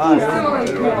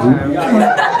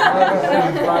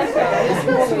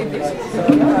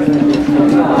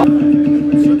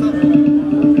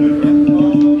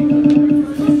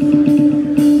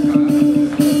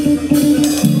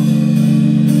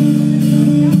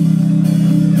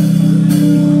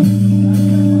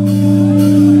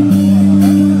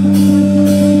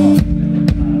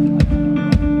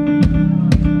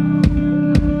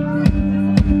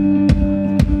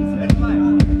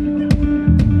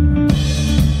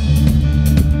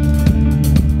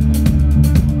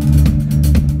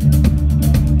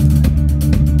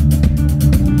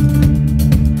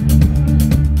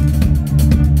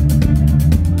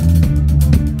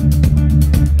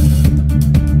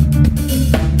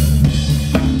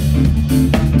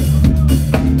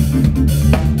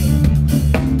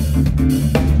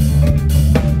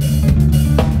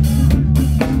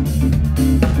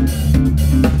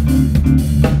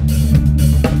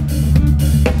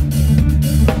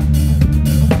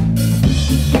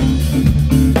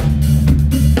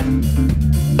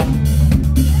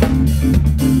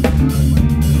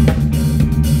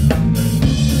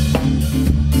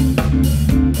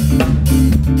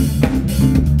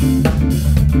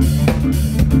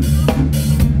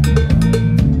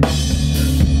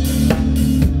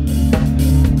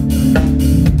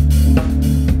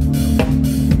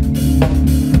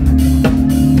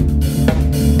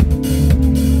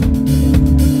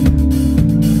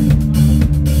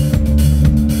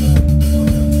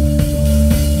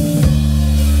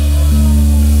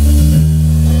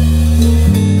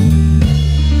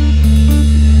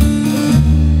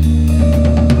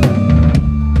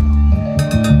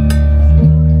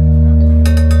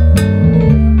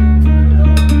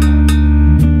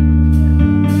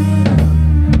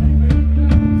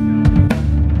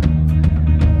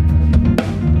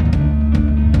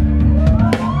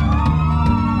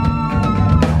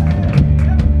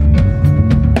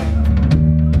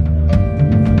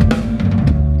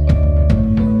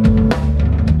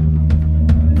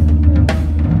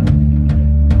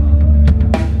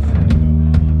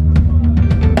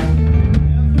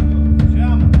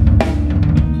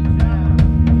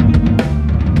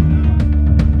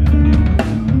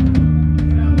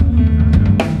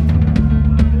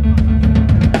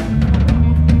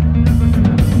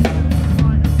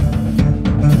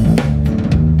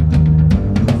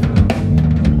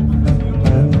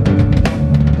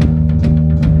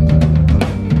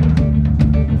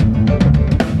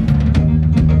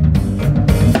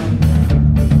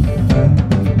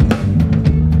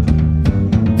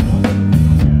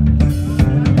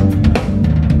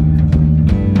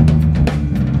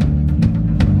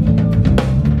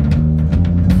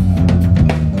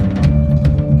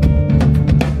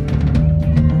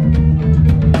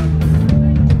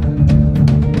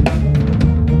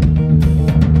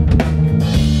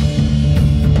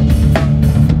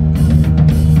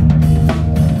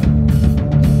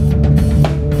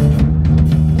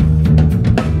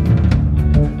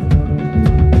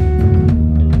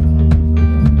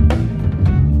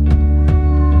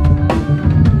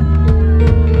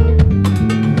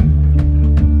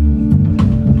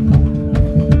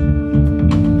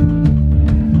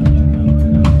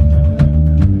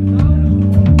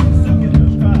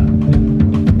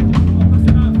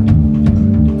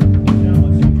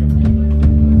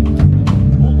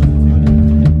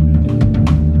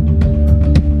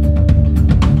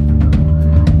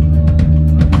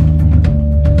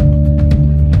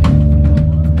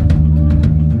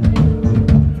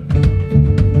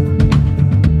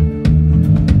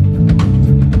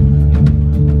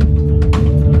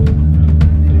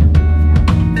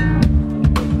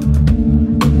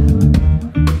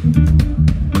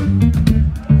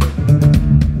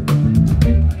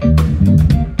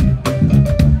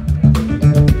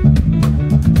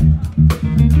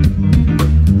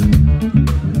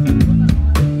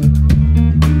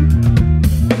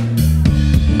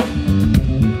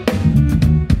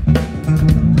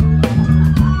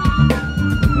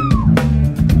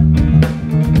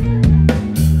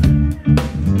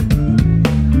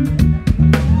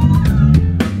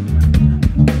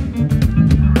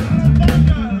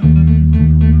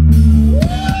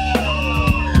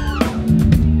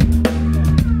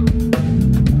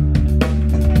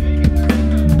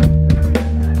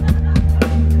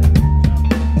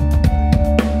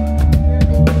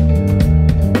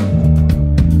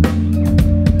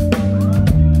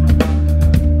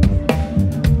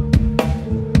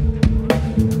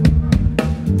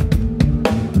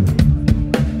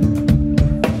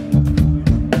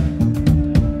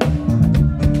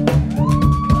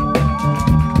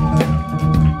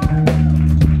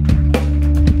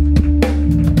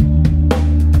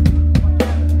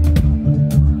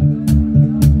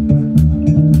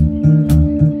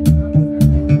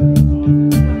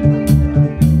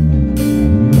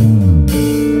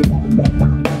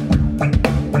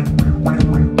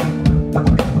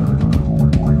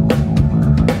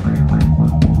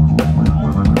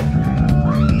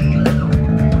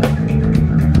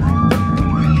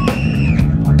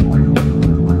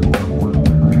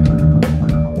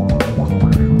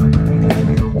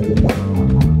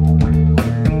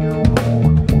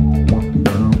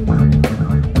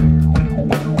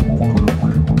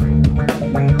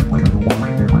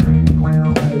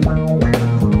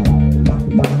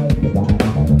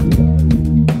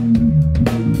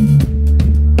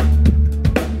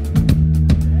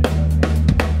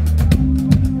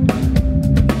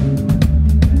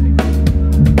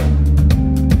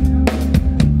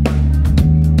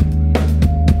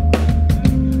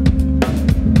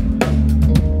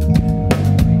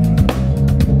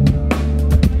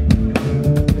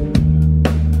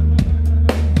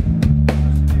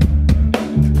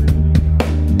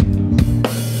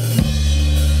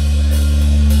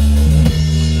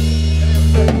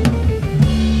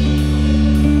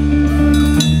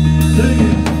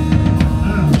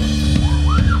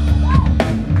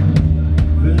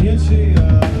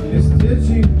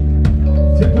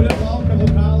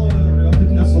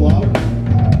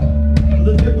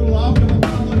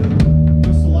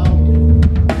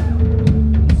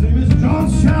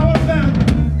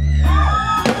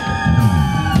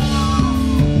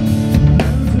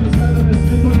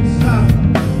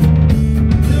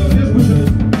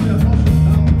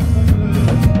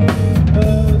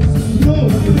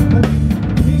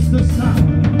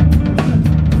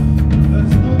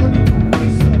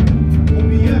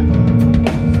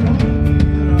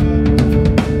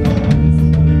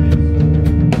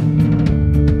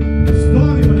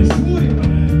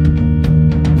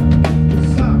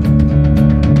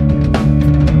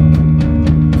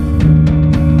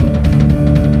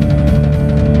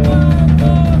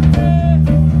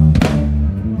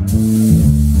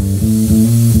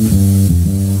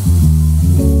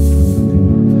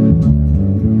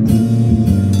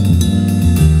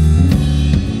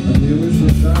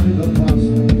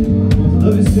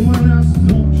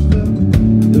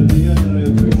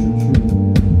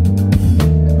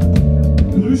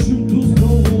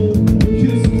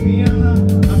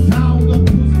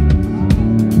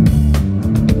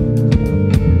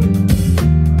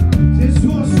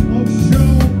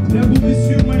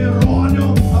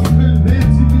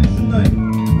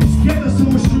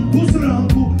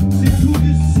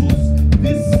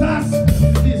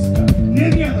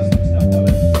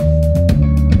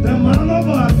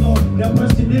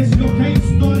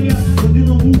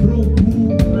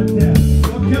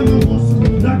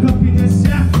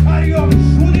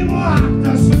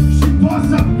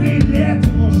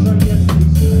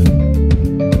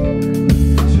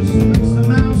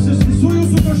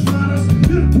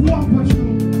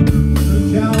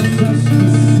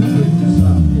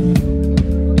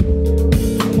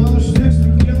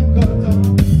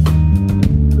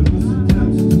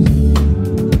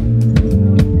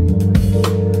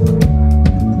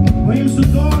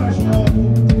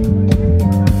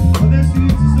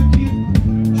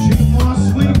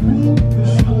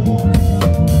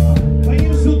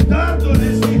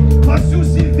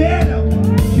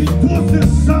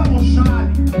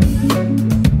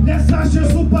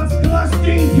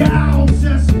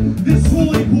 geriausias visų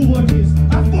laikų vagis.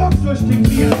 Apvogsiu aš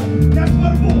kiekvieną,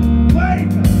 nesvarbu,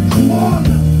 vaiką,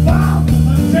 žmoną, baltą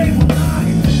ar Seimo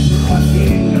narį,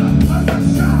 protingą ar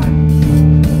našarį.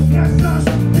 Nes aš,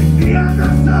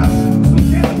 kiekvienas aš,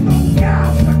 sukėliau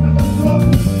daugiausia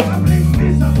katastrofų aplink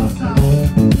visą pasaulį.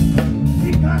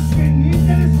 Tik aš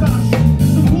vienintelis aš,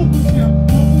 suklupusiem,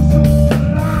 būsiu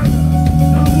ragas,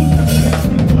 dangus kažkiek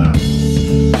stiklas.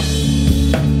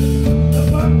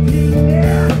 Dabar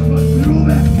tylėk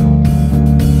pakliuvę.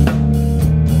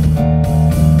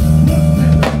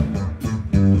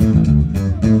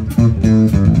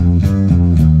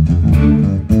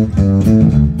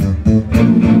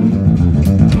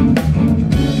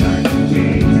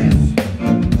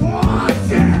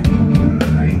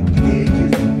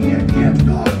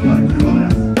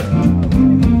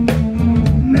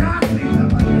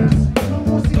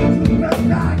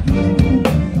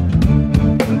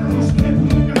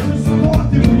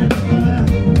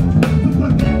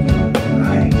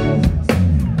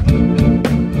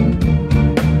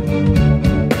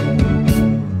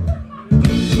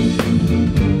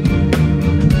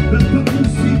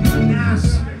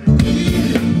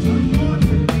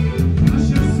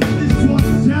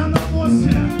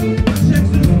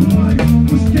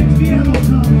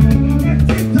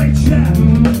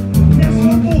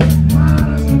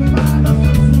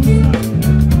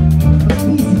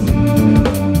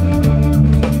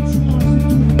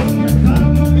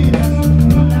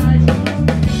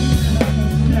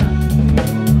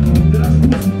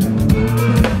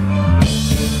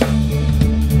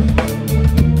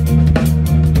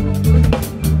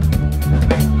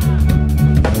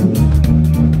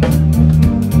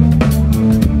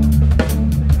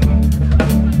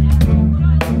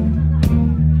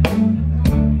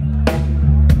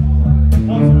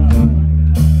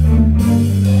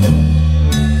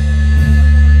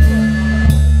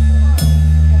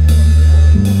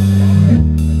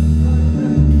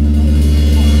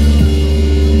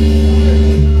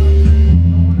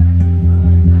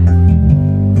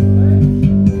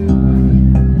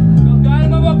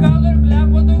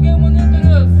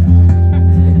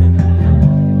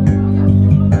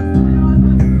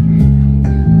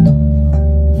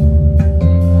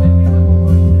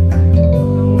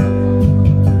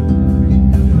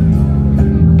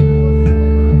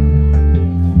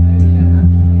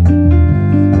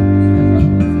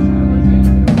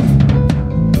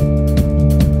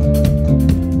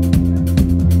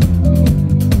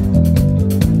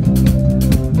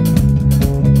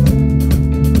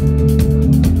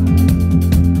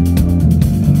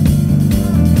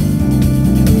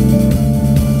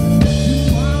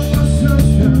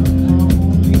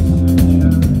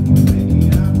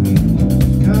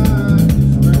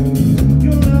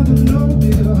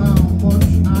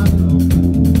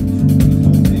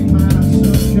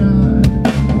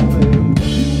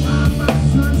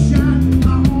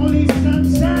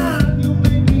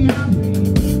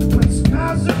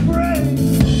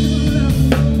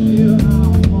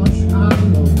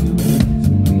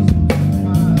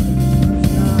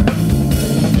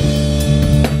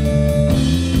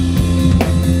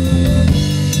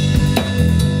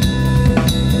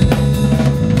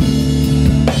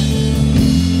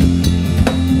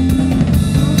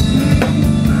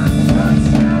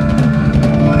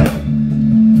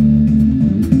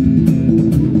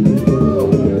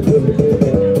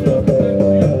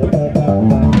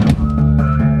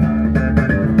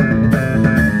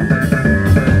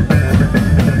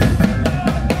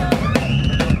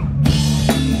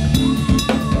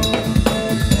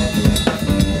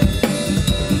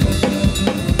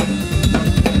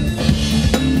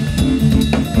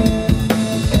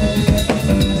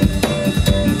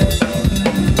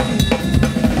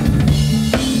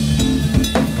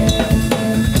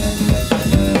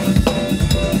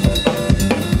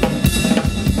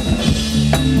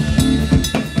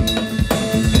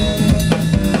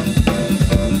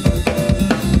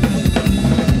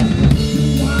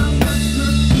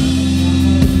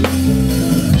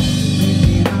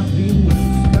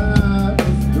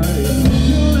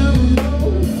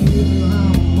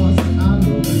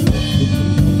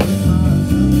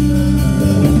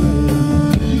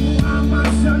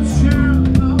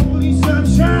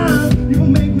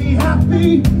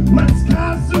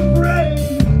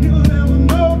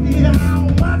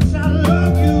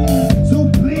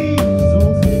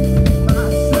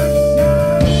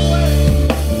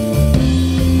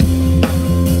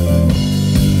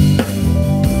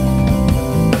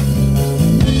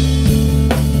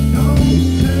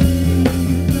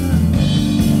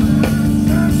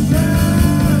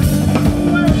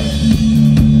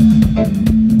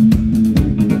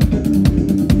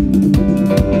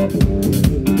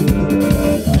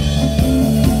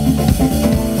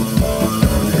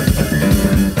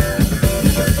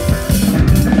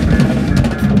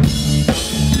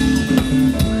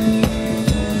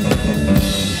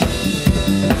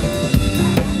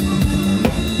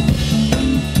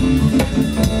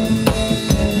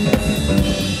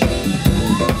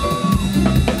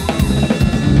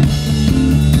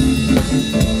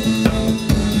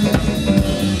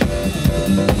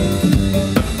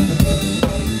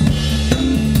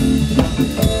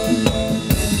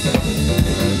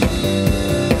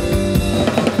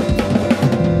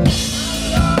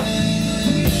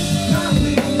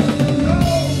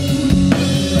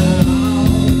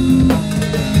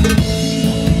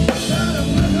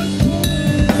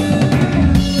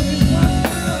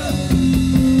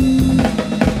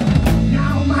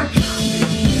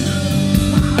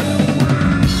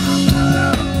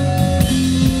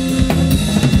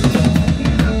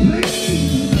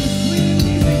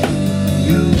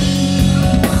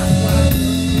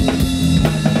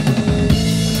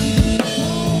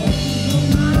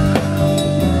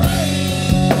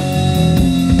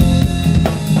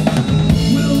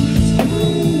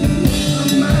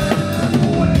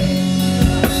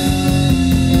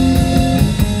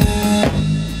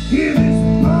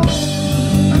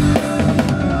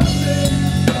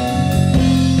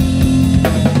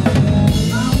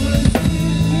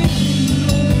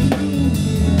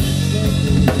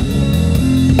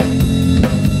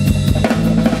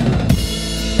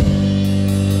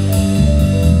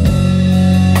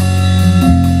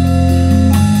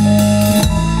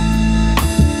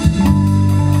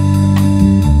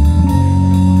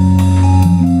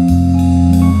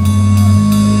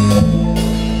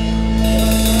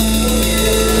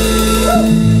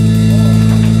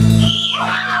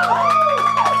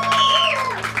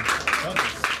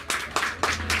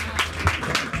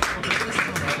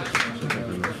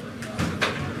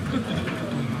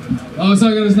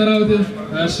 Sakaras nArauti,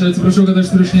 aš atsiprašau, kad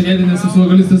aš turiu šnekėti, nes esu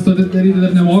vokalistas to daryti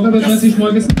dar nemoka, bet mes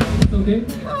išmokysim. Okay.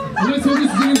 Labai smagu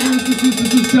susirinkus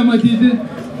visus čia matyti.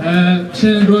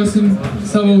 Šiandien grosim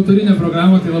savo autorinę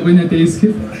programą, tai labai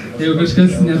neteiskit. Jeigu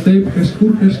kažkas ne taip,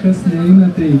 kažkur kažkas neina,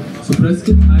 tai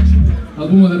supraskit, ačiū.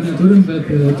 Albumo dar neturim, bet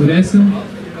turėsim.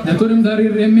 Neturim dar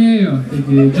ir rėmėjo,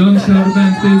 taigi jonaszarraza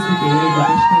Facebook'e, jeigu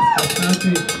kažkas kažką,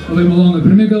 tai labai malonu.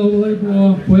 Pirmi galvai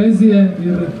buvo poezija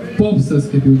ir popsas,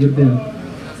 kaip jau girdėjau.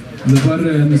 Dabar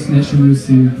nusinešim jūs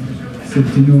į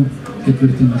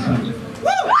 7/4 šalį.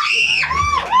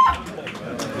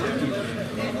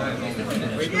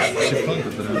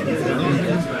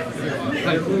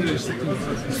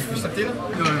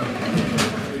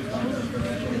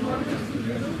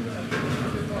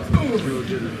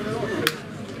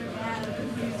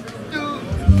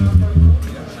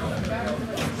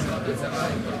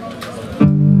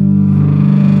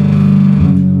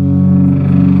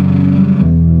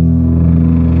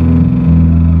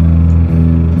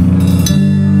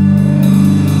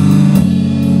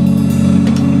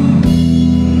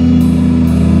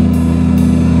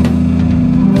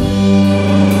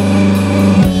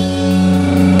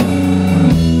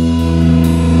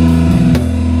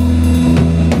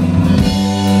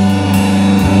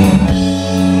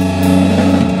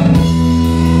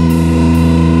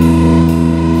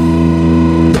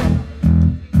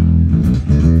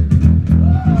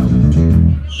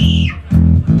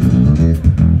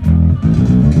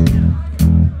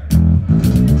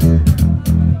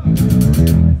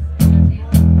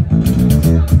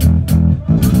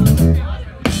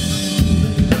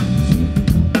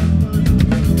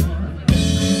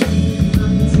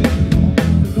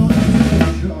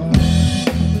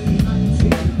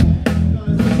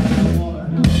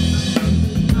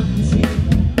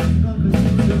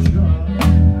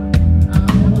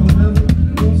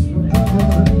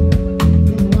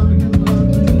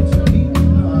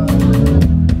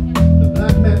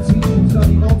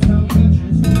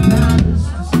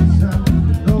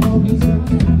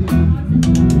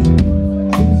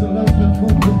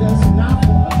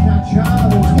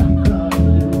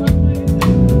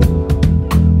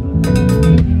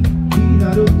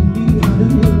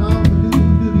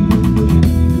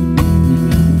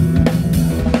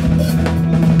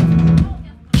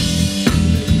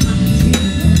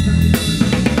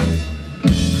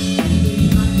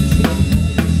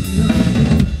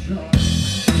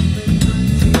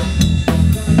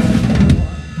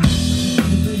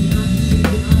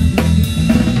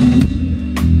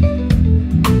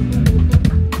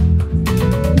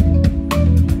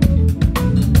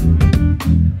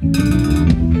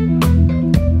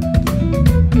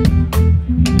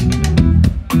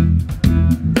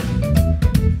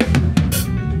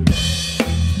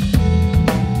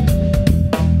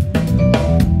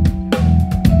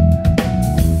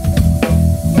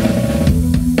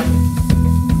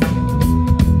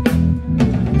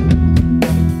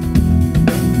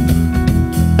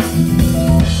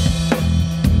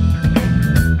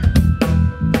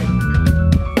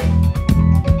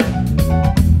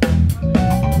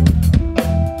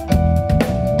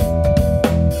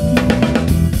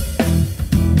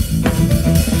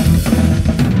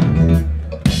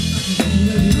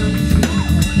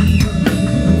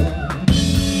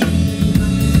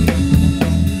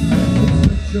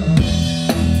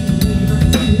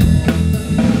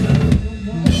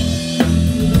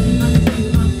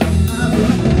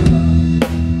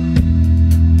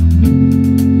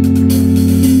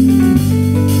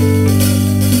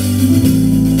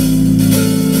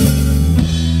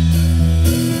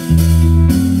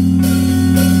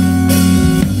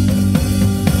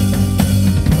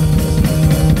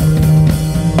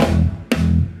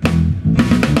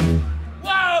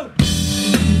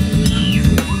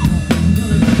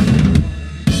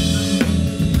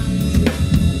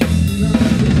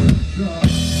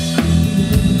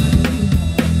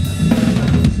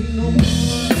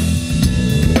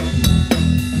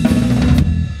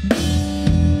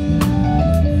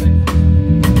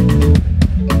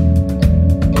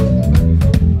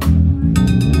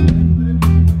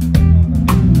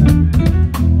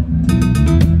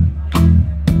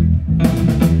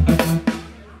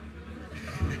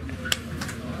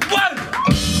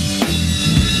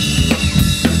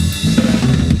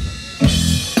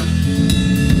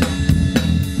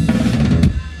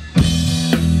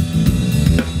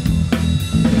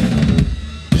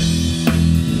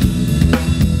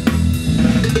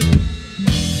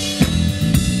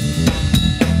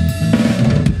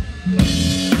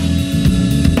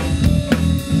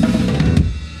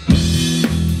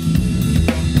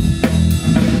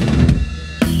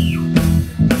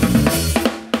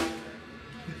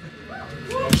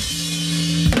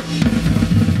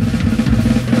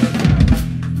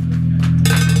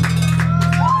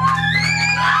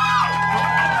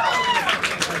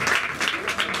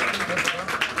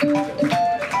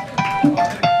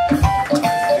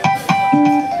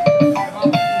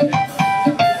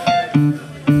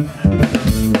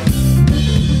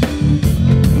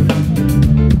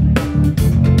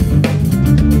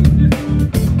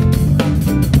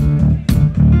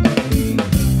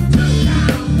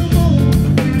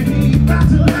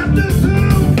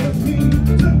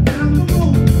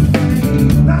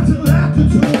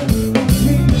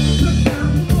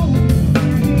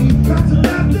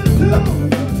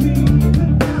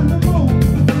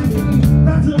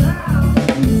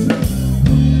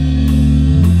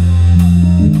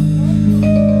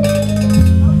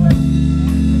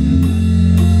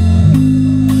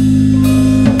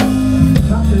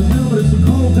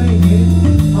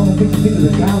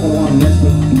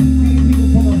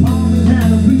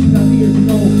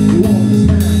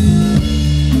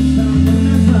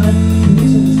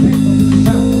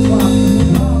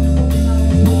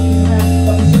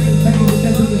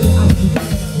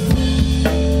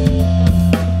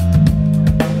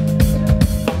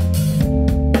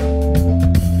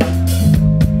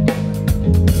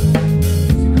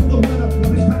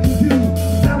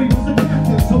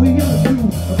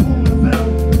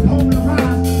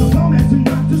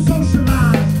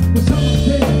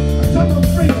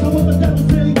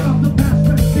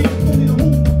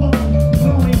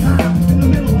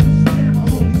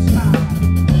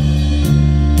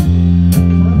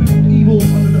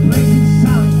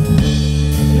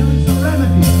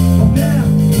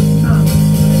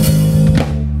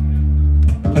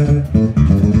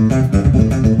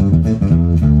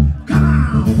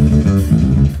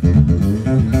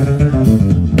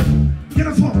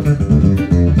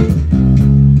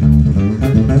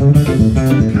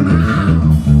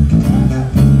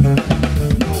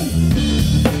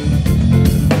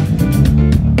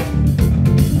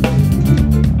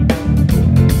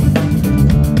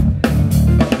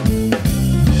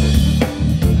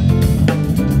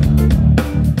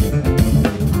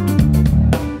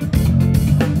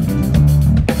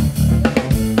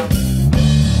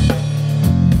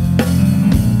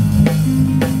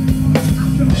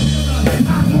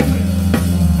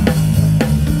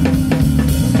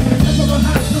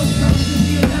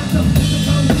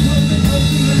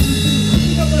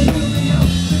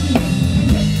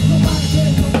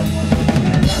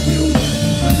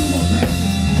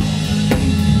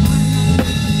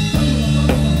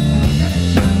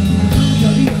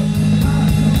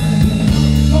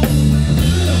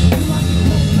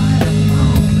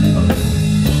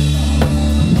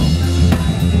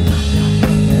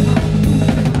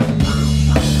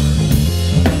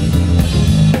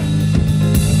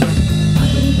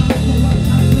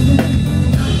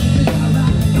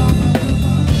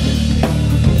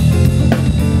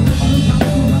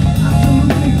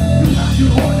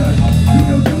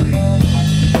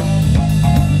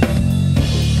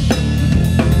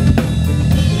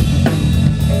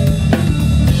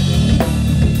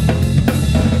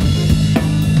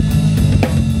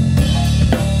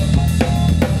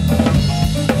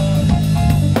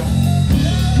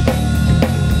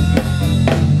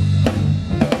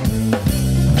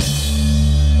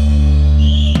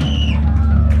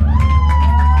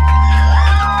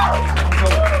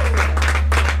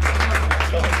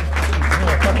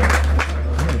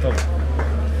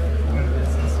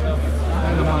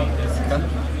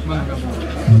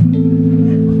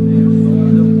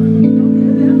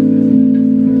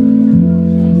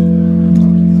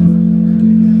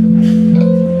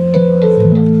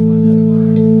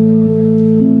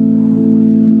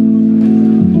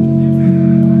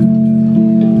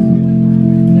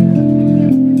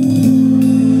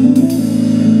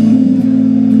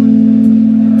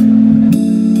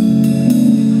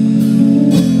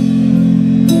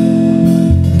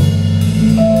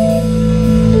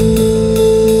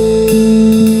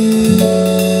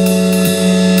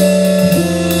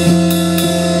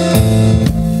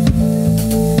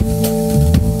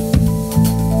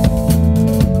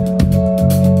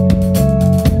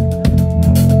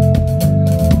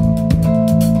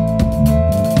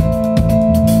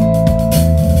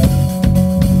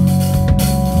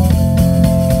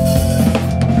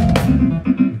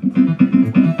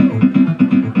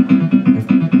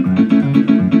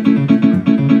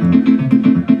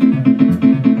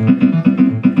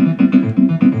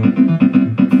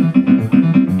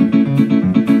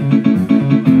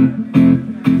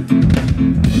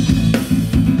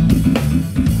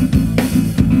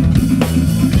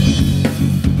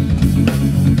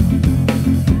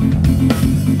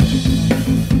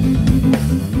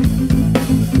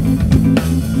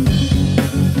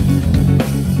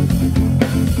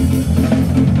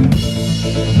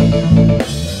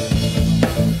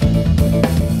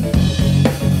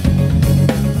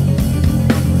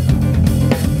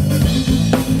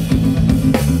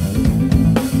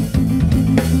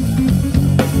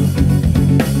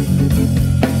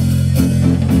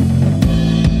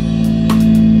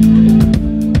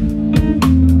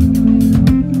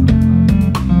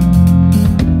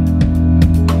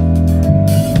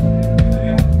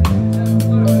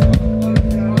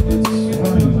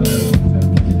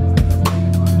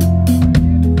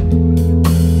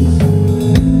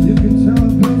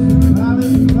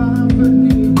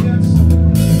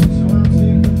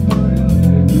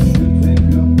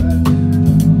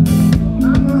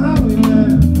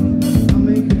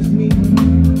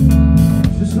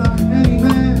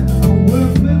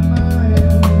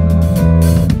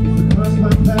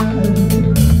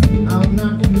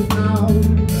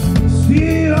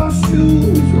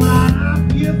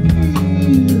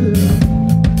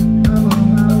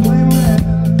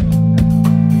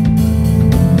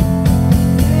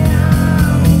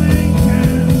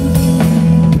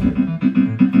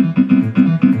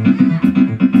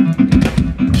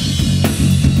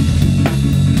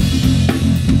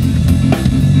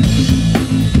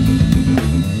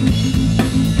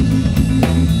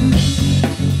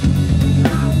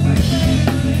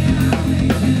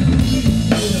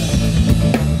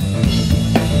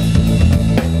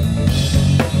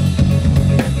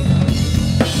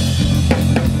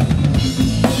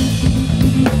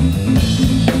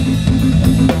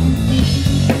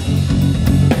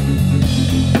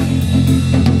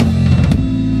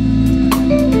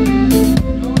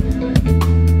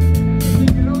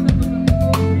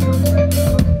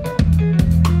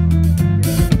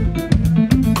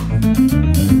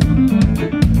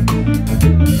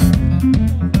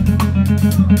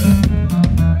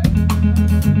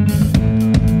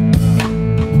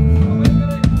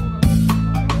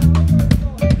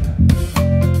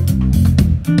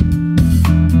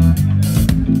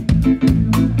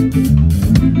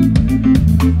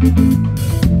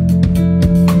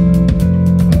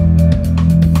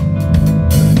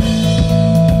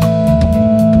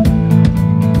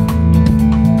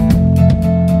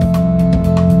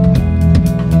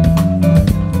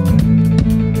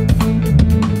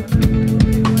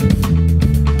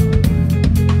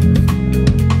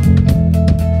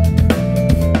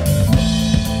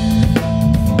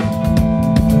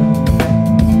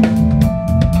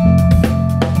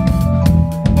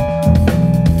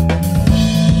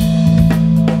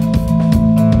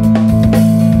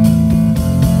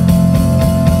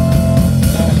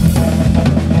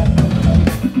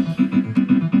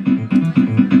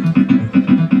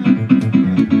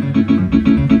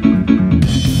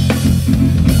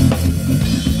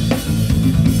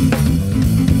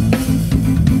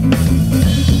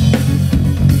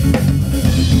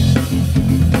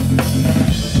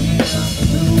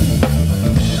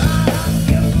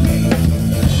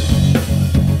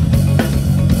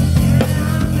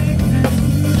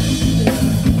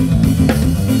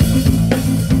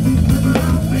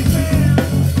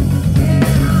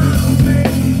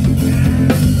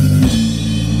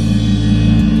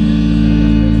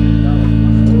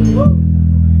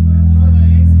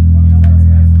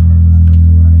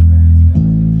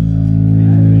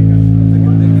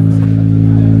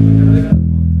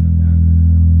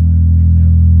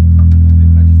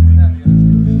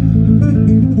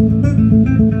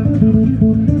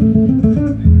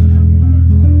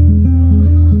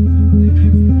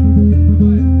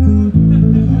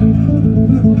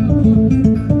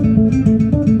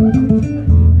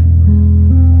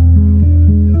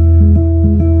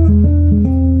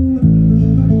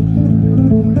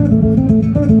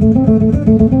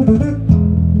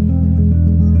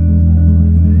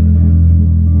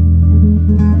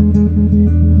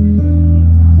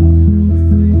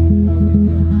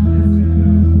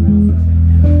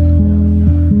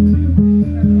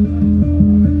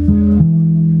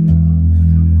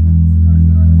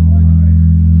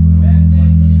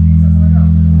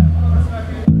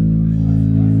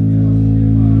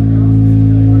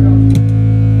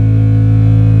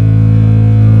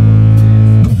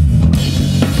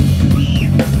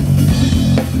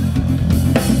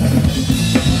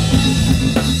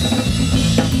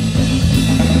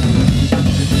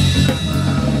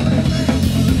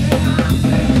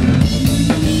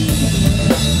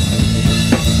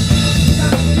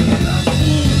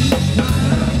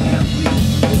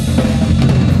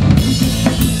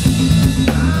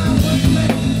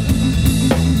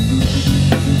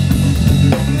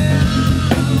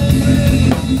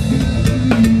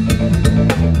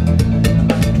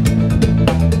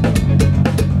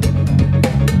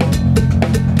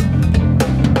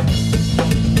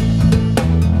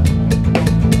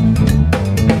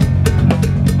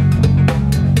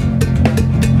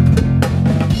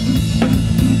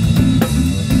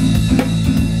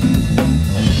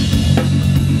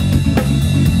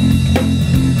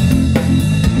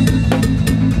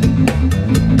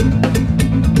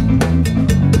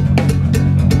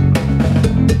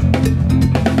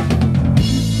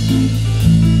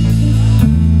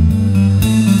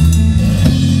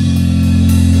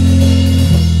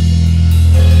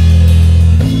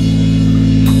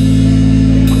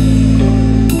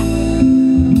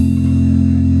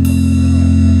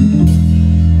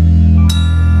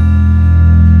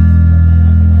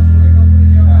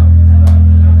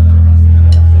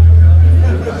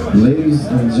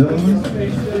 ladies and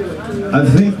gentlemen, I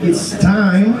think it's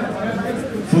time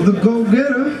for the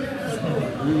go-getter.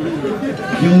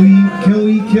 Can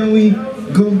we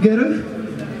go-getter?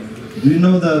 Do you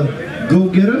know the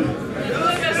go-getter?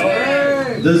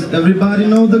 Does everybody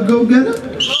know the go-getter?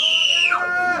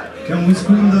 Can we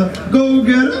scream the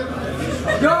go-getter?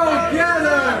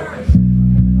 Go-getter!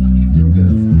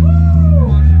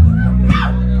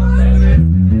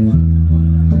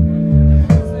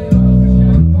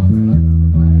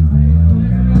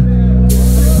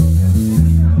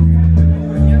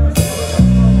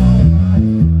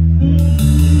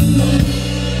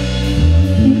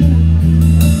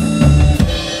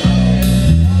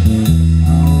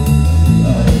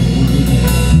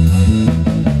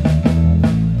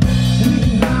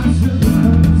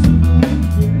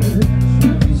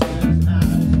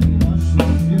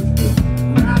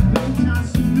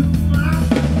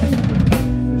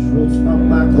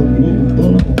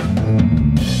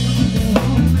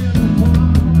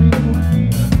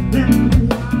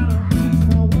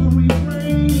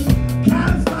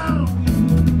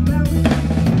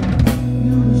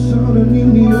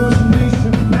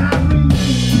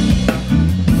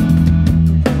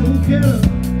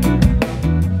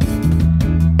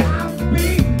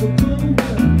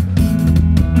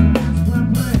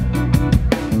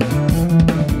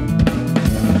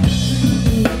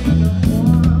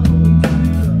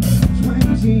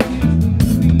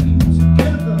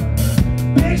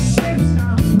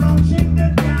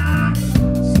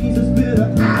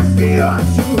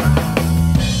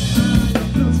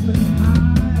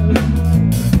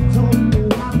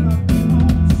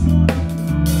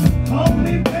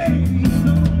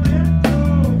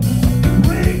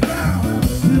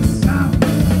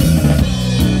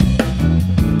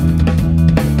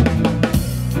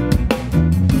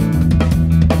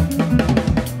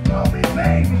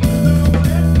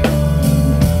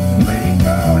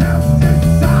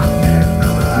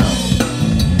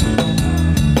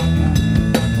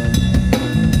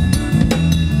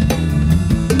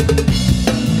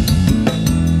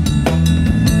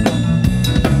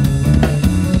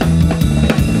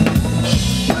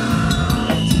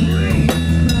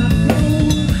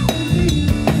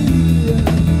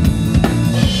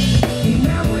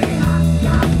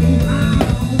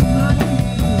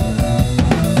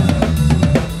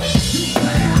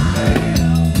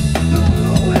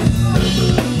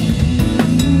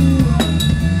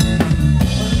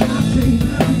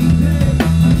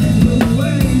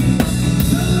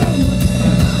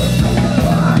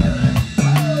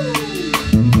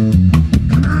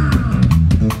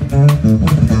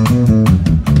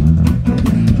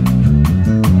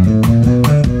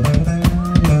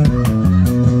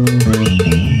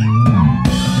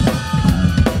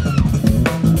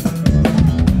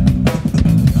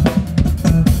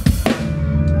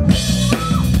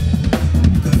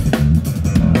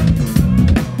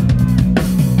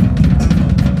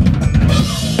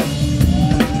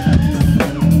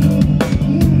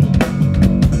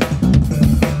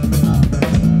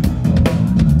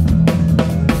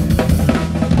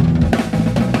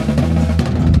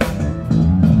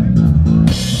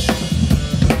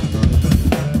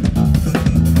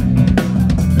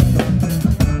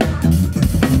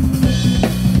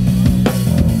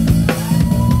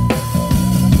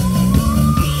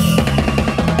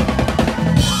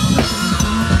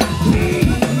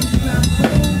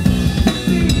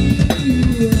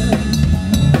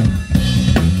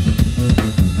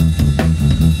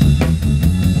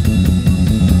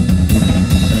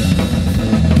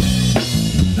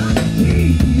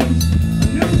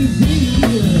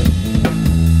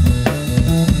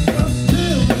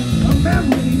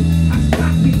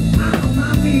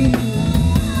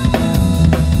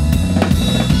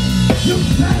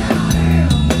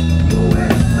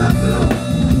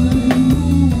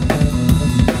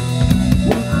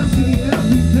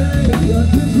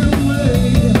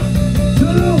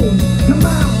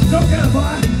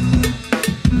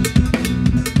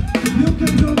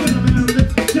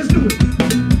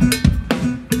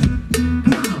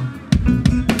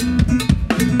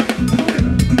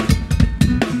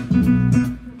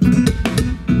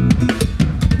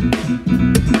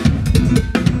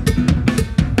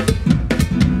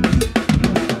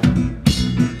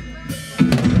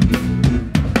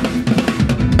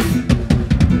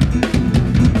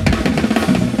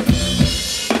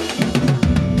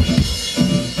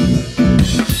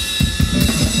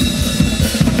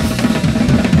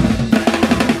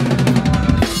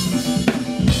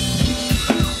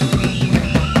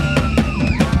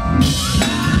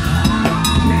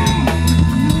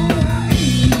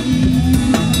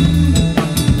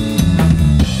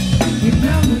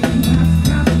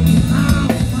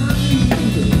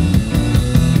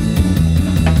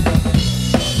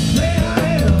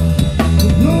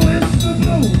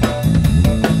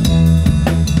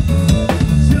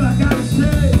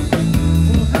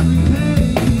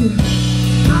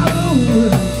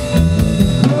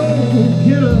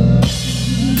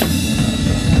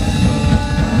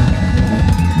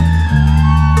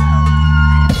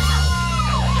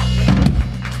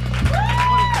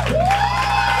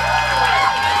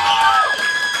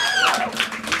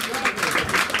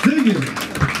 Taigi,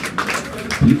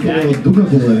 liko du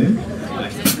gabalai.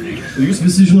 Jūs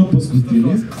visi žinot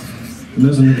paskutinį.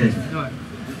 Nežinau,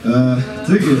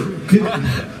 taigi,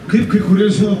 kaip kai kurie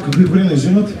žinot, kai kurie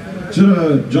nežinot, čia yra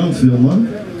John filma.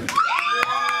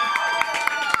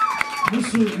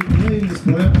 Mūsų idėjinis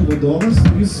projektų vadovas,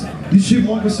 jis šiaip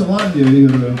mokosi Olandijoje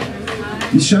ir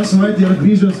jis šią savaitę yra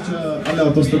grįžęs čia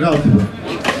atostogauti.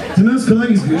 Tai mes,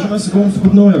 kadangi jis grįžo, mes įkom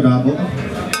sukurt naują gabalą.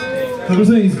 Tai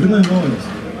prasme, jis grinai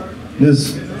naujas. Nes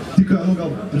tik, gal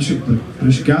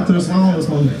prieš 4 valandas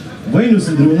man Vilnius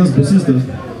Adriūnas, basistas,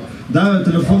 davė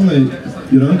telefoną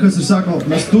į rankas ir sako,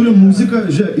 mes turim muziką,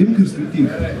 žiūrėk, imk ir skaityk.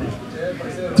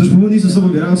 Tai aš pabandysiu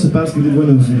savo geriausią perskaityti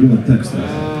Vilnius Adriūno tekstą.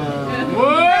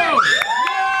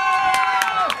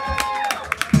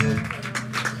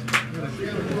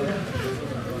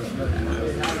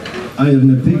 Ai, ir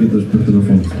nepeikit aš per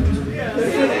telefoną.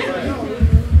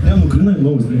 Ne, grinai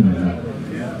naujas dainas.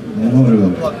 Nenoriu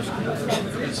gal.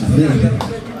 Suveikia.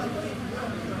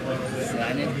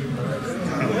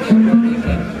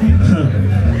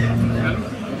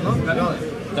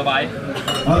 Davai.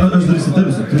 Aš dar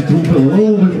įsiterpsiu, tai trumpai,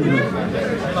 labai trumpai.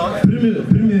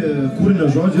 Pirmi kūrinio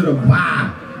žodžiai yra va.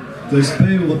 Tai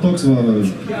spėjau, va toks va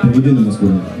pavadinimas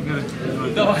kūrinio.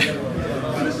 Davai.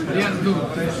 1, 2,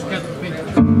 3, 4,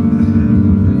 5.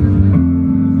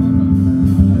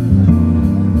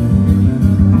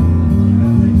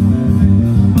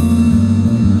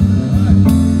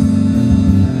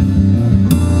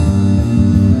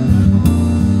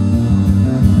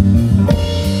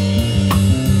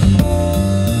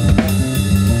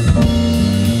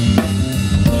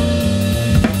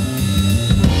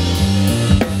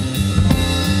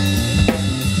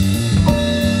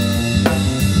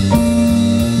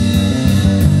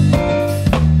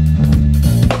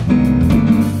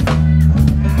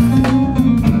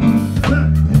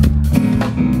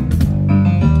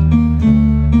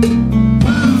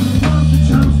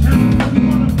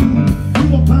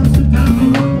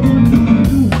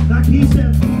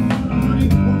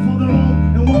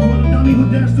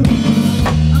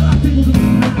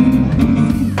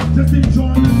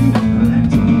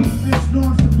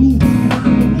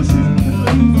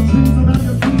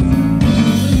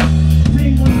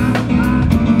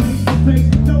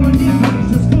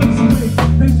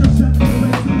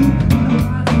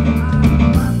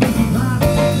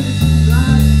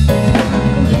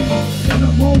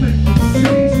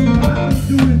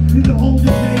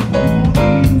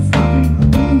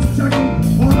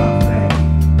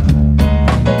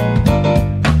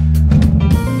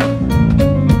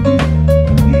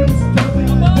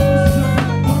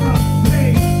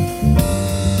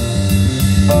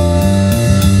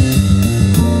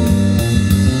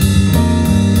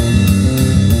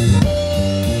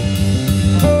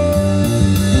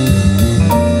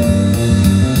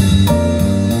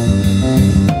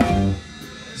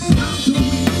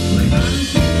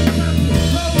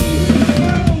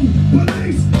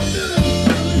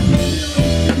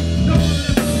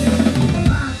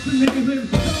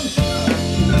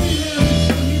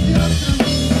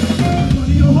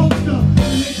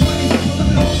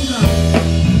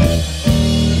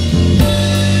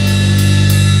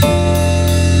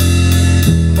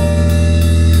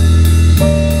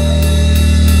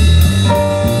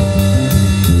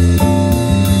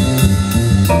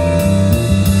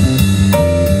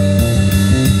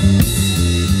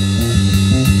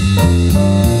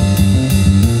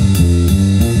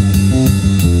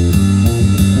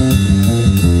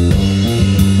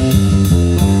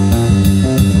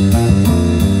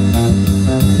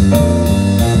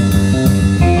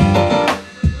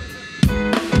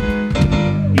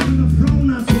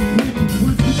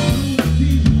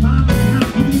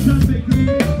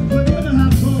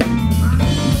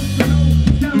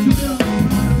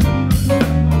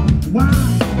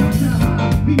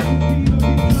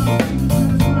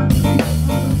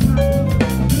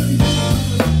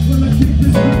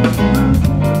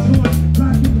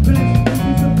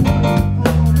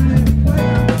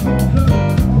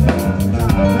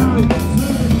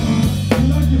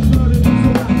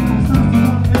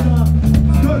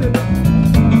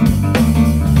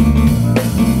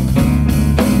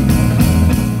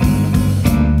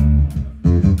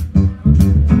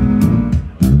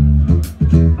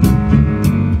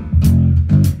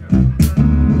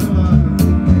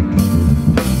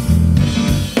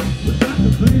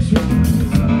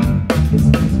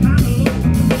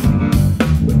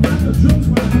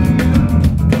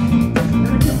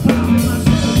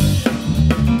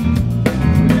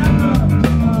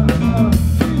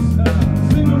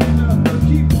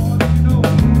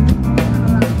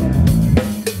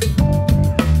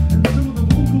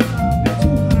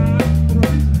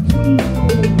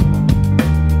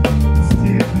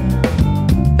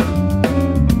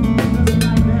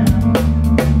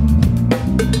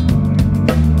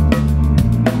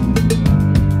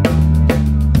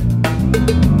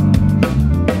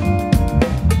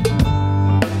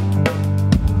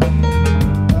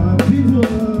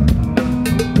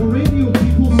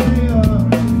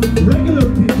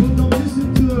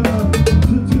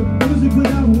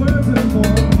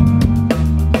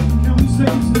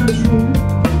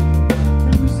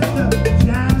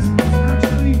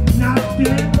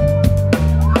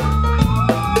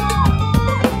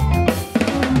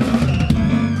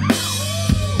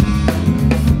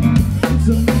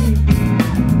 to me.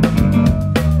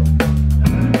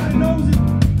 Everybody knows it.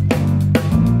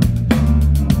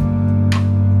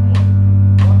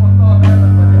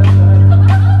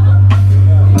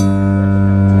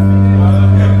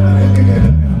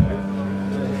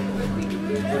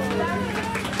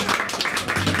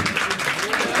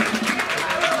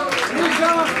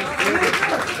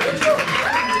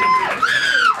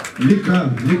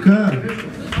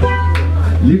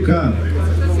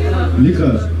 Lika,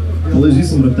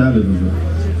 palaižysim ratelį dabar.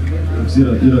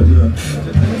 Yra.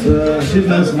 Šiaip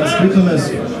mes skaitomės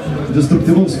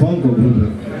destruktyvaus funko grupė.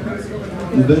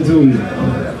 Bent jau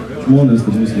žmonės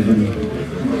taip mus vadina.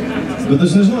 Bet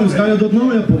aš nežinau, jūs galite duoti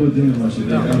naują pavadinimą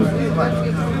šitai.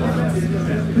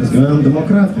 Mes gyvenam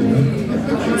demokratai, ne?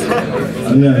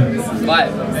 Ar ne?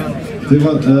 Tai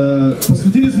va,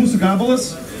 paskutinis mūsų gabalas.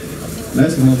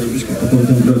 Leiskime man biškai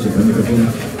pakontempliuoti čia prie mikrofoną.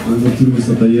 Dabar turiu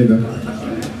visą tą jėgą.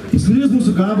 Paskutinis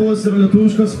mūsų gabalas yra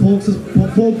lietuviškas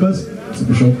folkas,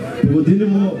 atsiprašau,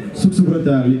 pavadinimu Suksiu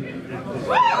bratelį.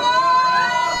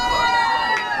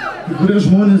 Kai kurie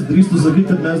žmonės drįstų sakyti,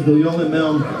 kad mes dėl jo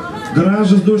laimėjom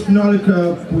Garažas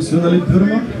 218 pusfinalį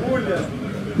pirmą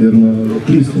ir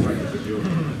klystu.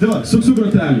 Tai va, Suksiu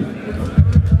bratelį.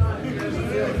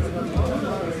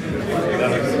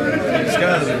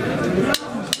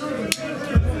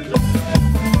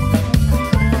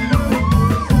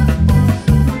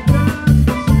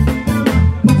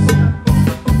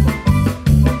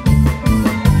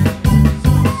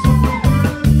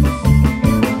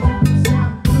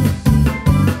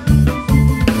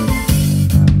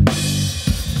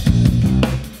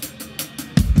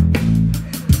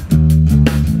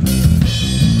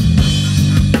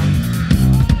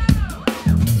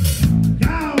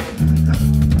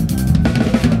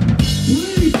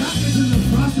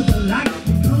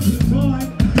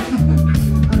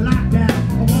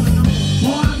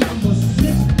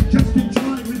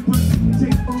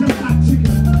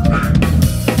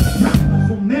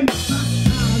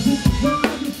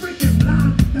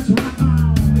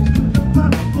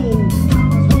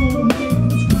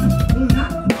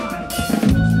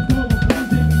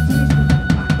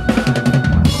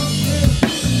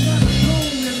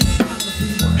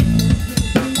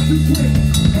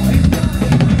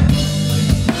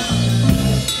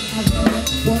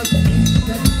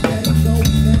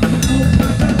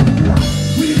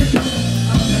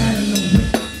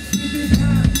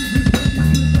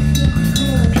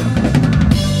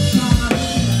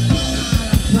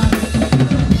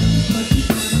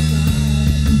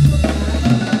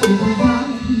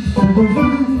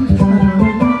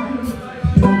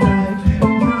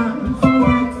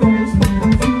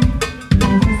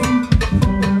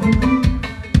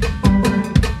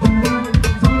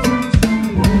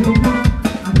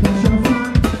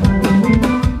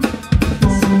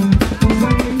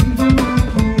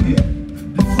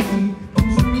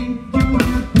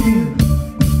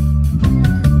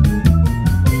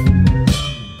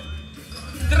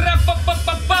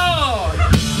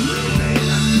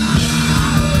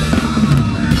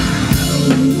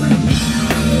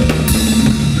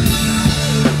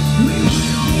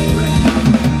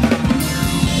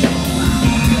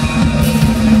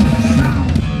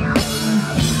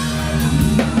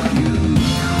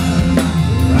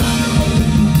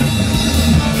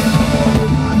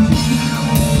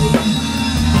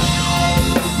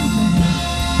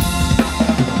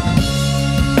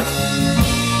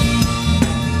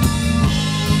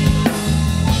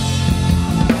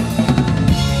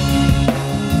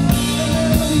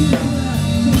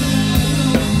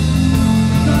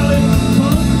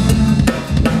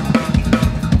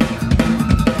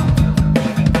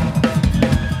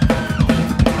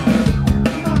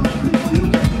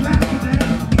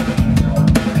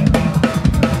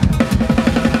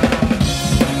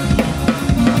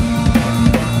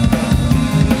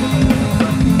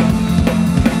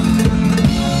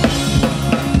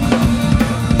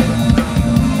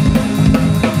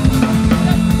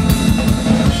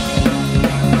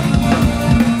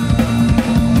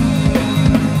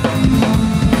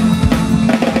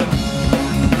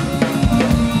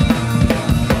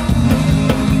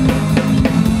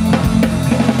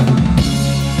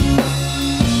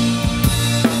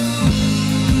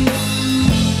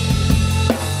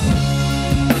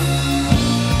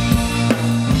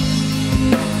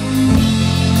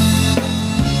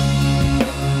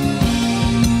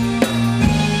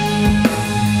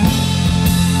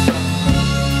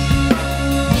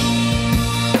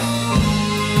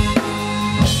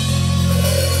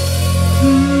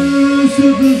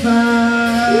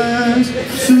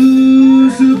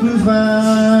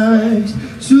 Supervise,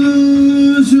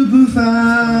 supervise, supervise.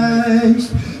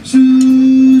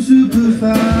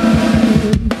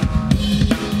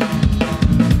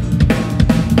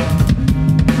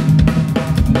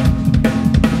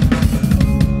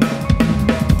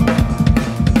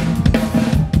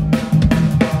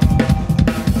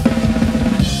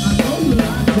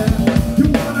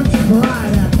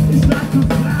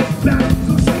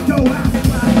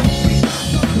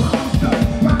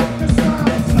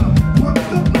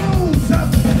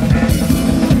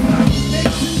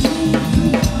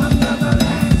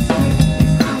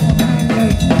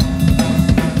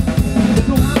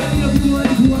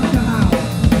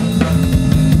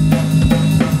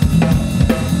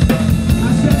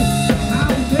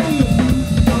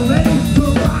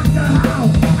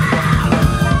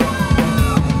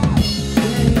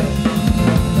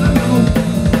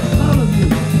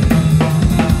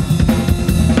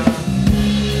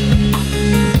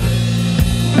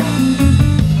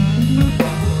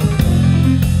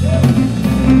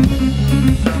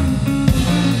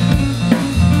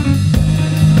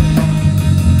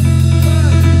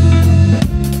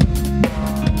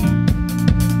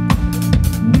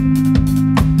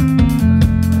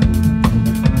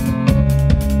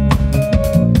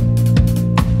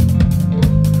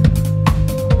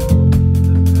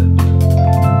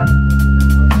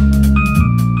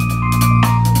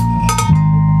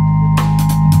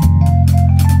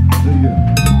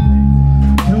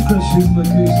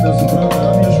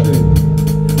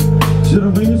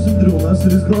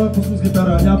 Ir jis groja pas mus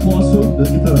gitarą, ne posų, bet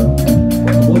gitarą.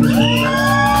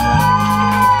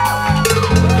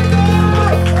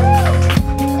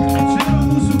 Čia yra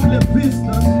mūsų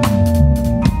plepistas.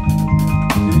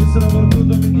 Ir jis yra vardu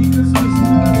Dominikas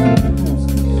Simonas.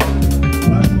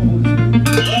 Prašom būti.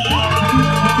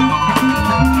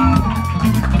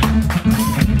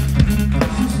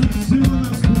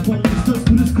 Simonas futbolistas,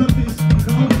 kuris kartais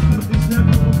kalba, kartais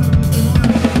nekalba, kartais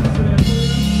dainuoja.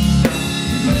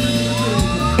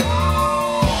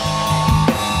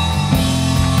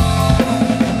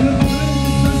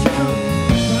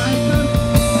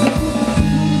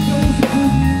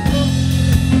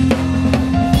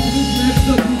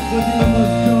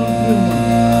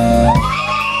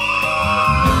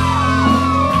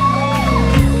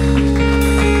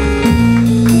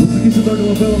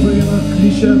 Labai viena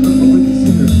klišė, bet labai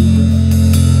teisinga klišė.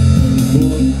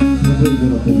 Buvo labai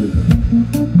gera publika.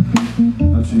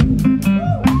 Ačiū jums.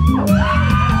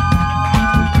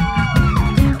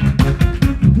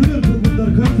 Ir turbūt dar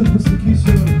kartą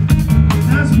pasakysiu,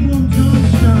 mes buvom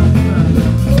jonaszarraza.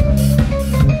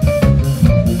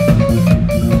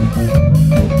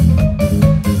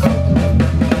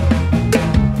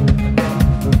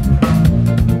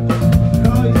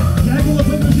 Jeigu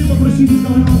labai gražiai paprašyti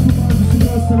galiausiai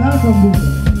Tam būtų.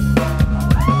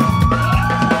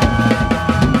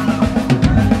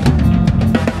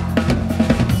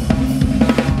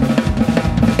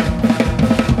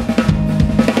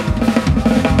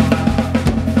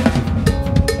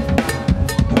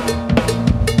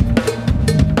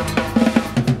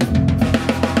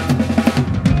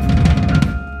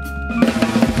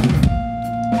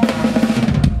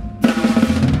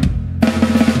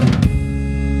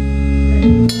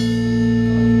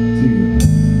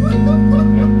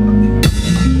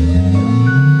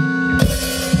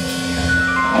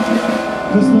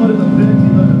 Kas nori tą priekį,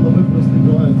 dar labai prastai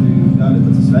groja, tai galite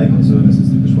atsisveikinti su juo, nes jis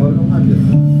tik išvargo magiją.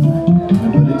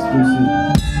 Dabar reiks klausyti.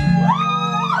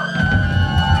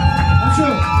 Ačiū!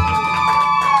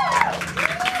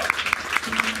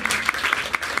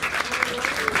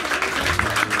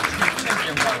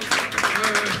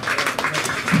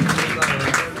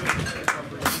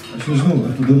 Aš nežinau,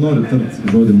 ar tu dar nori tart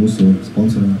žodį mūsų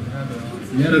sponsoriam?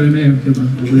 Nėra rėmėjų, Hebra.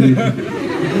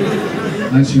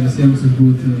 Ačiū visiems, jūs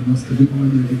buvote nuostabi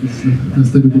komanda,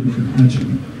 nuostabi publika. Ačiū.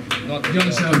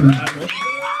 jonaszarraza.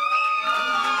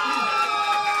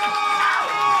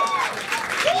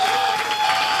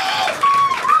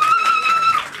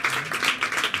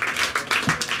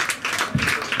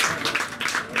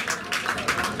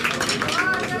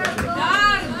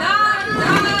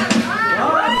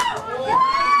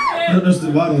 Aš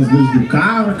tai varnas girdi.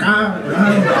 Kar.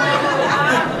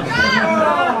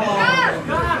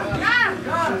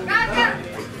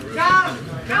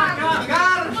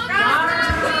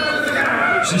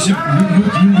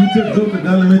 Jų tiek daug, kad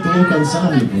galime eiti lauką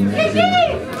ansamblį.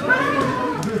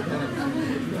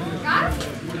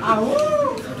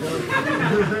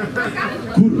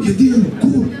 Kur? Gedėjimo,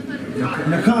 kur?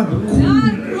 Ne kar, bet kur?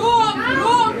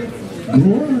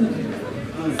 Grom.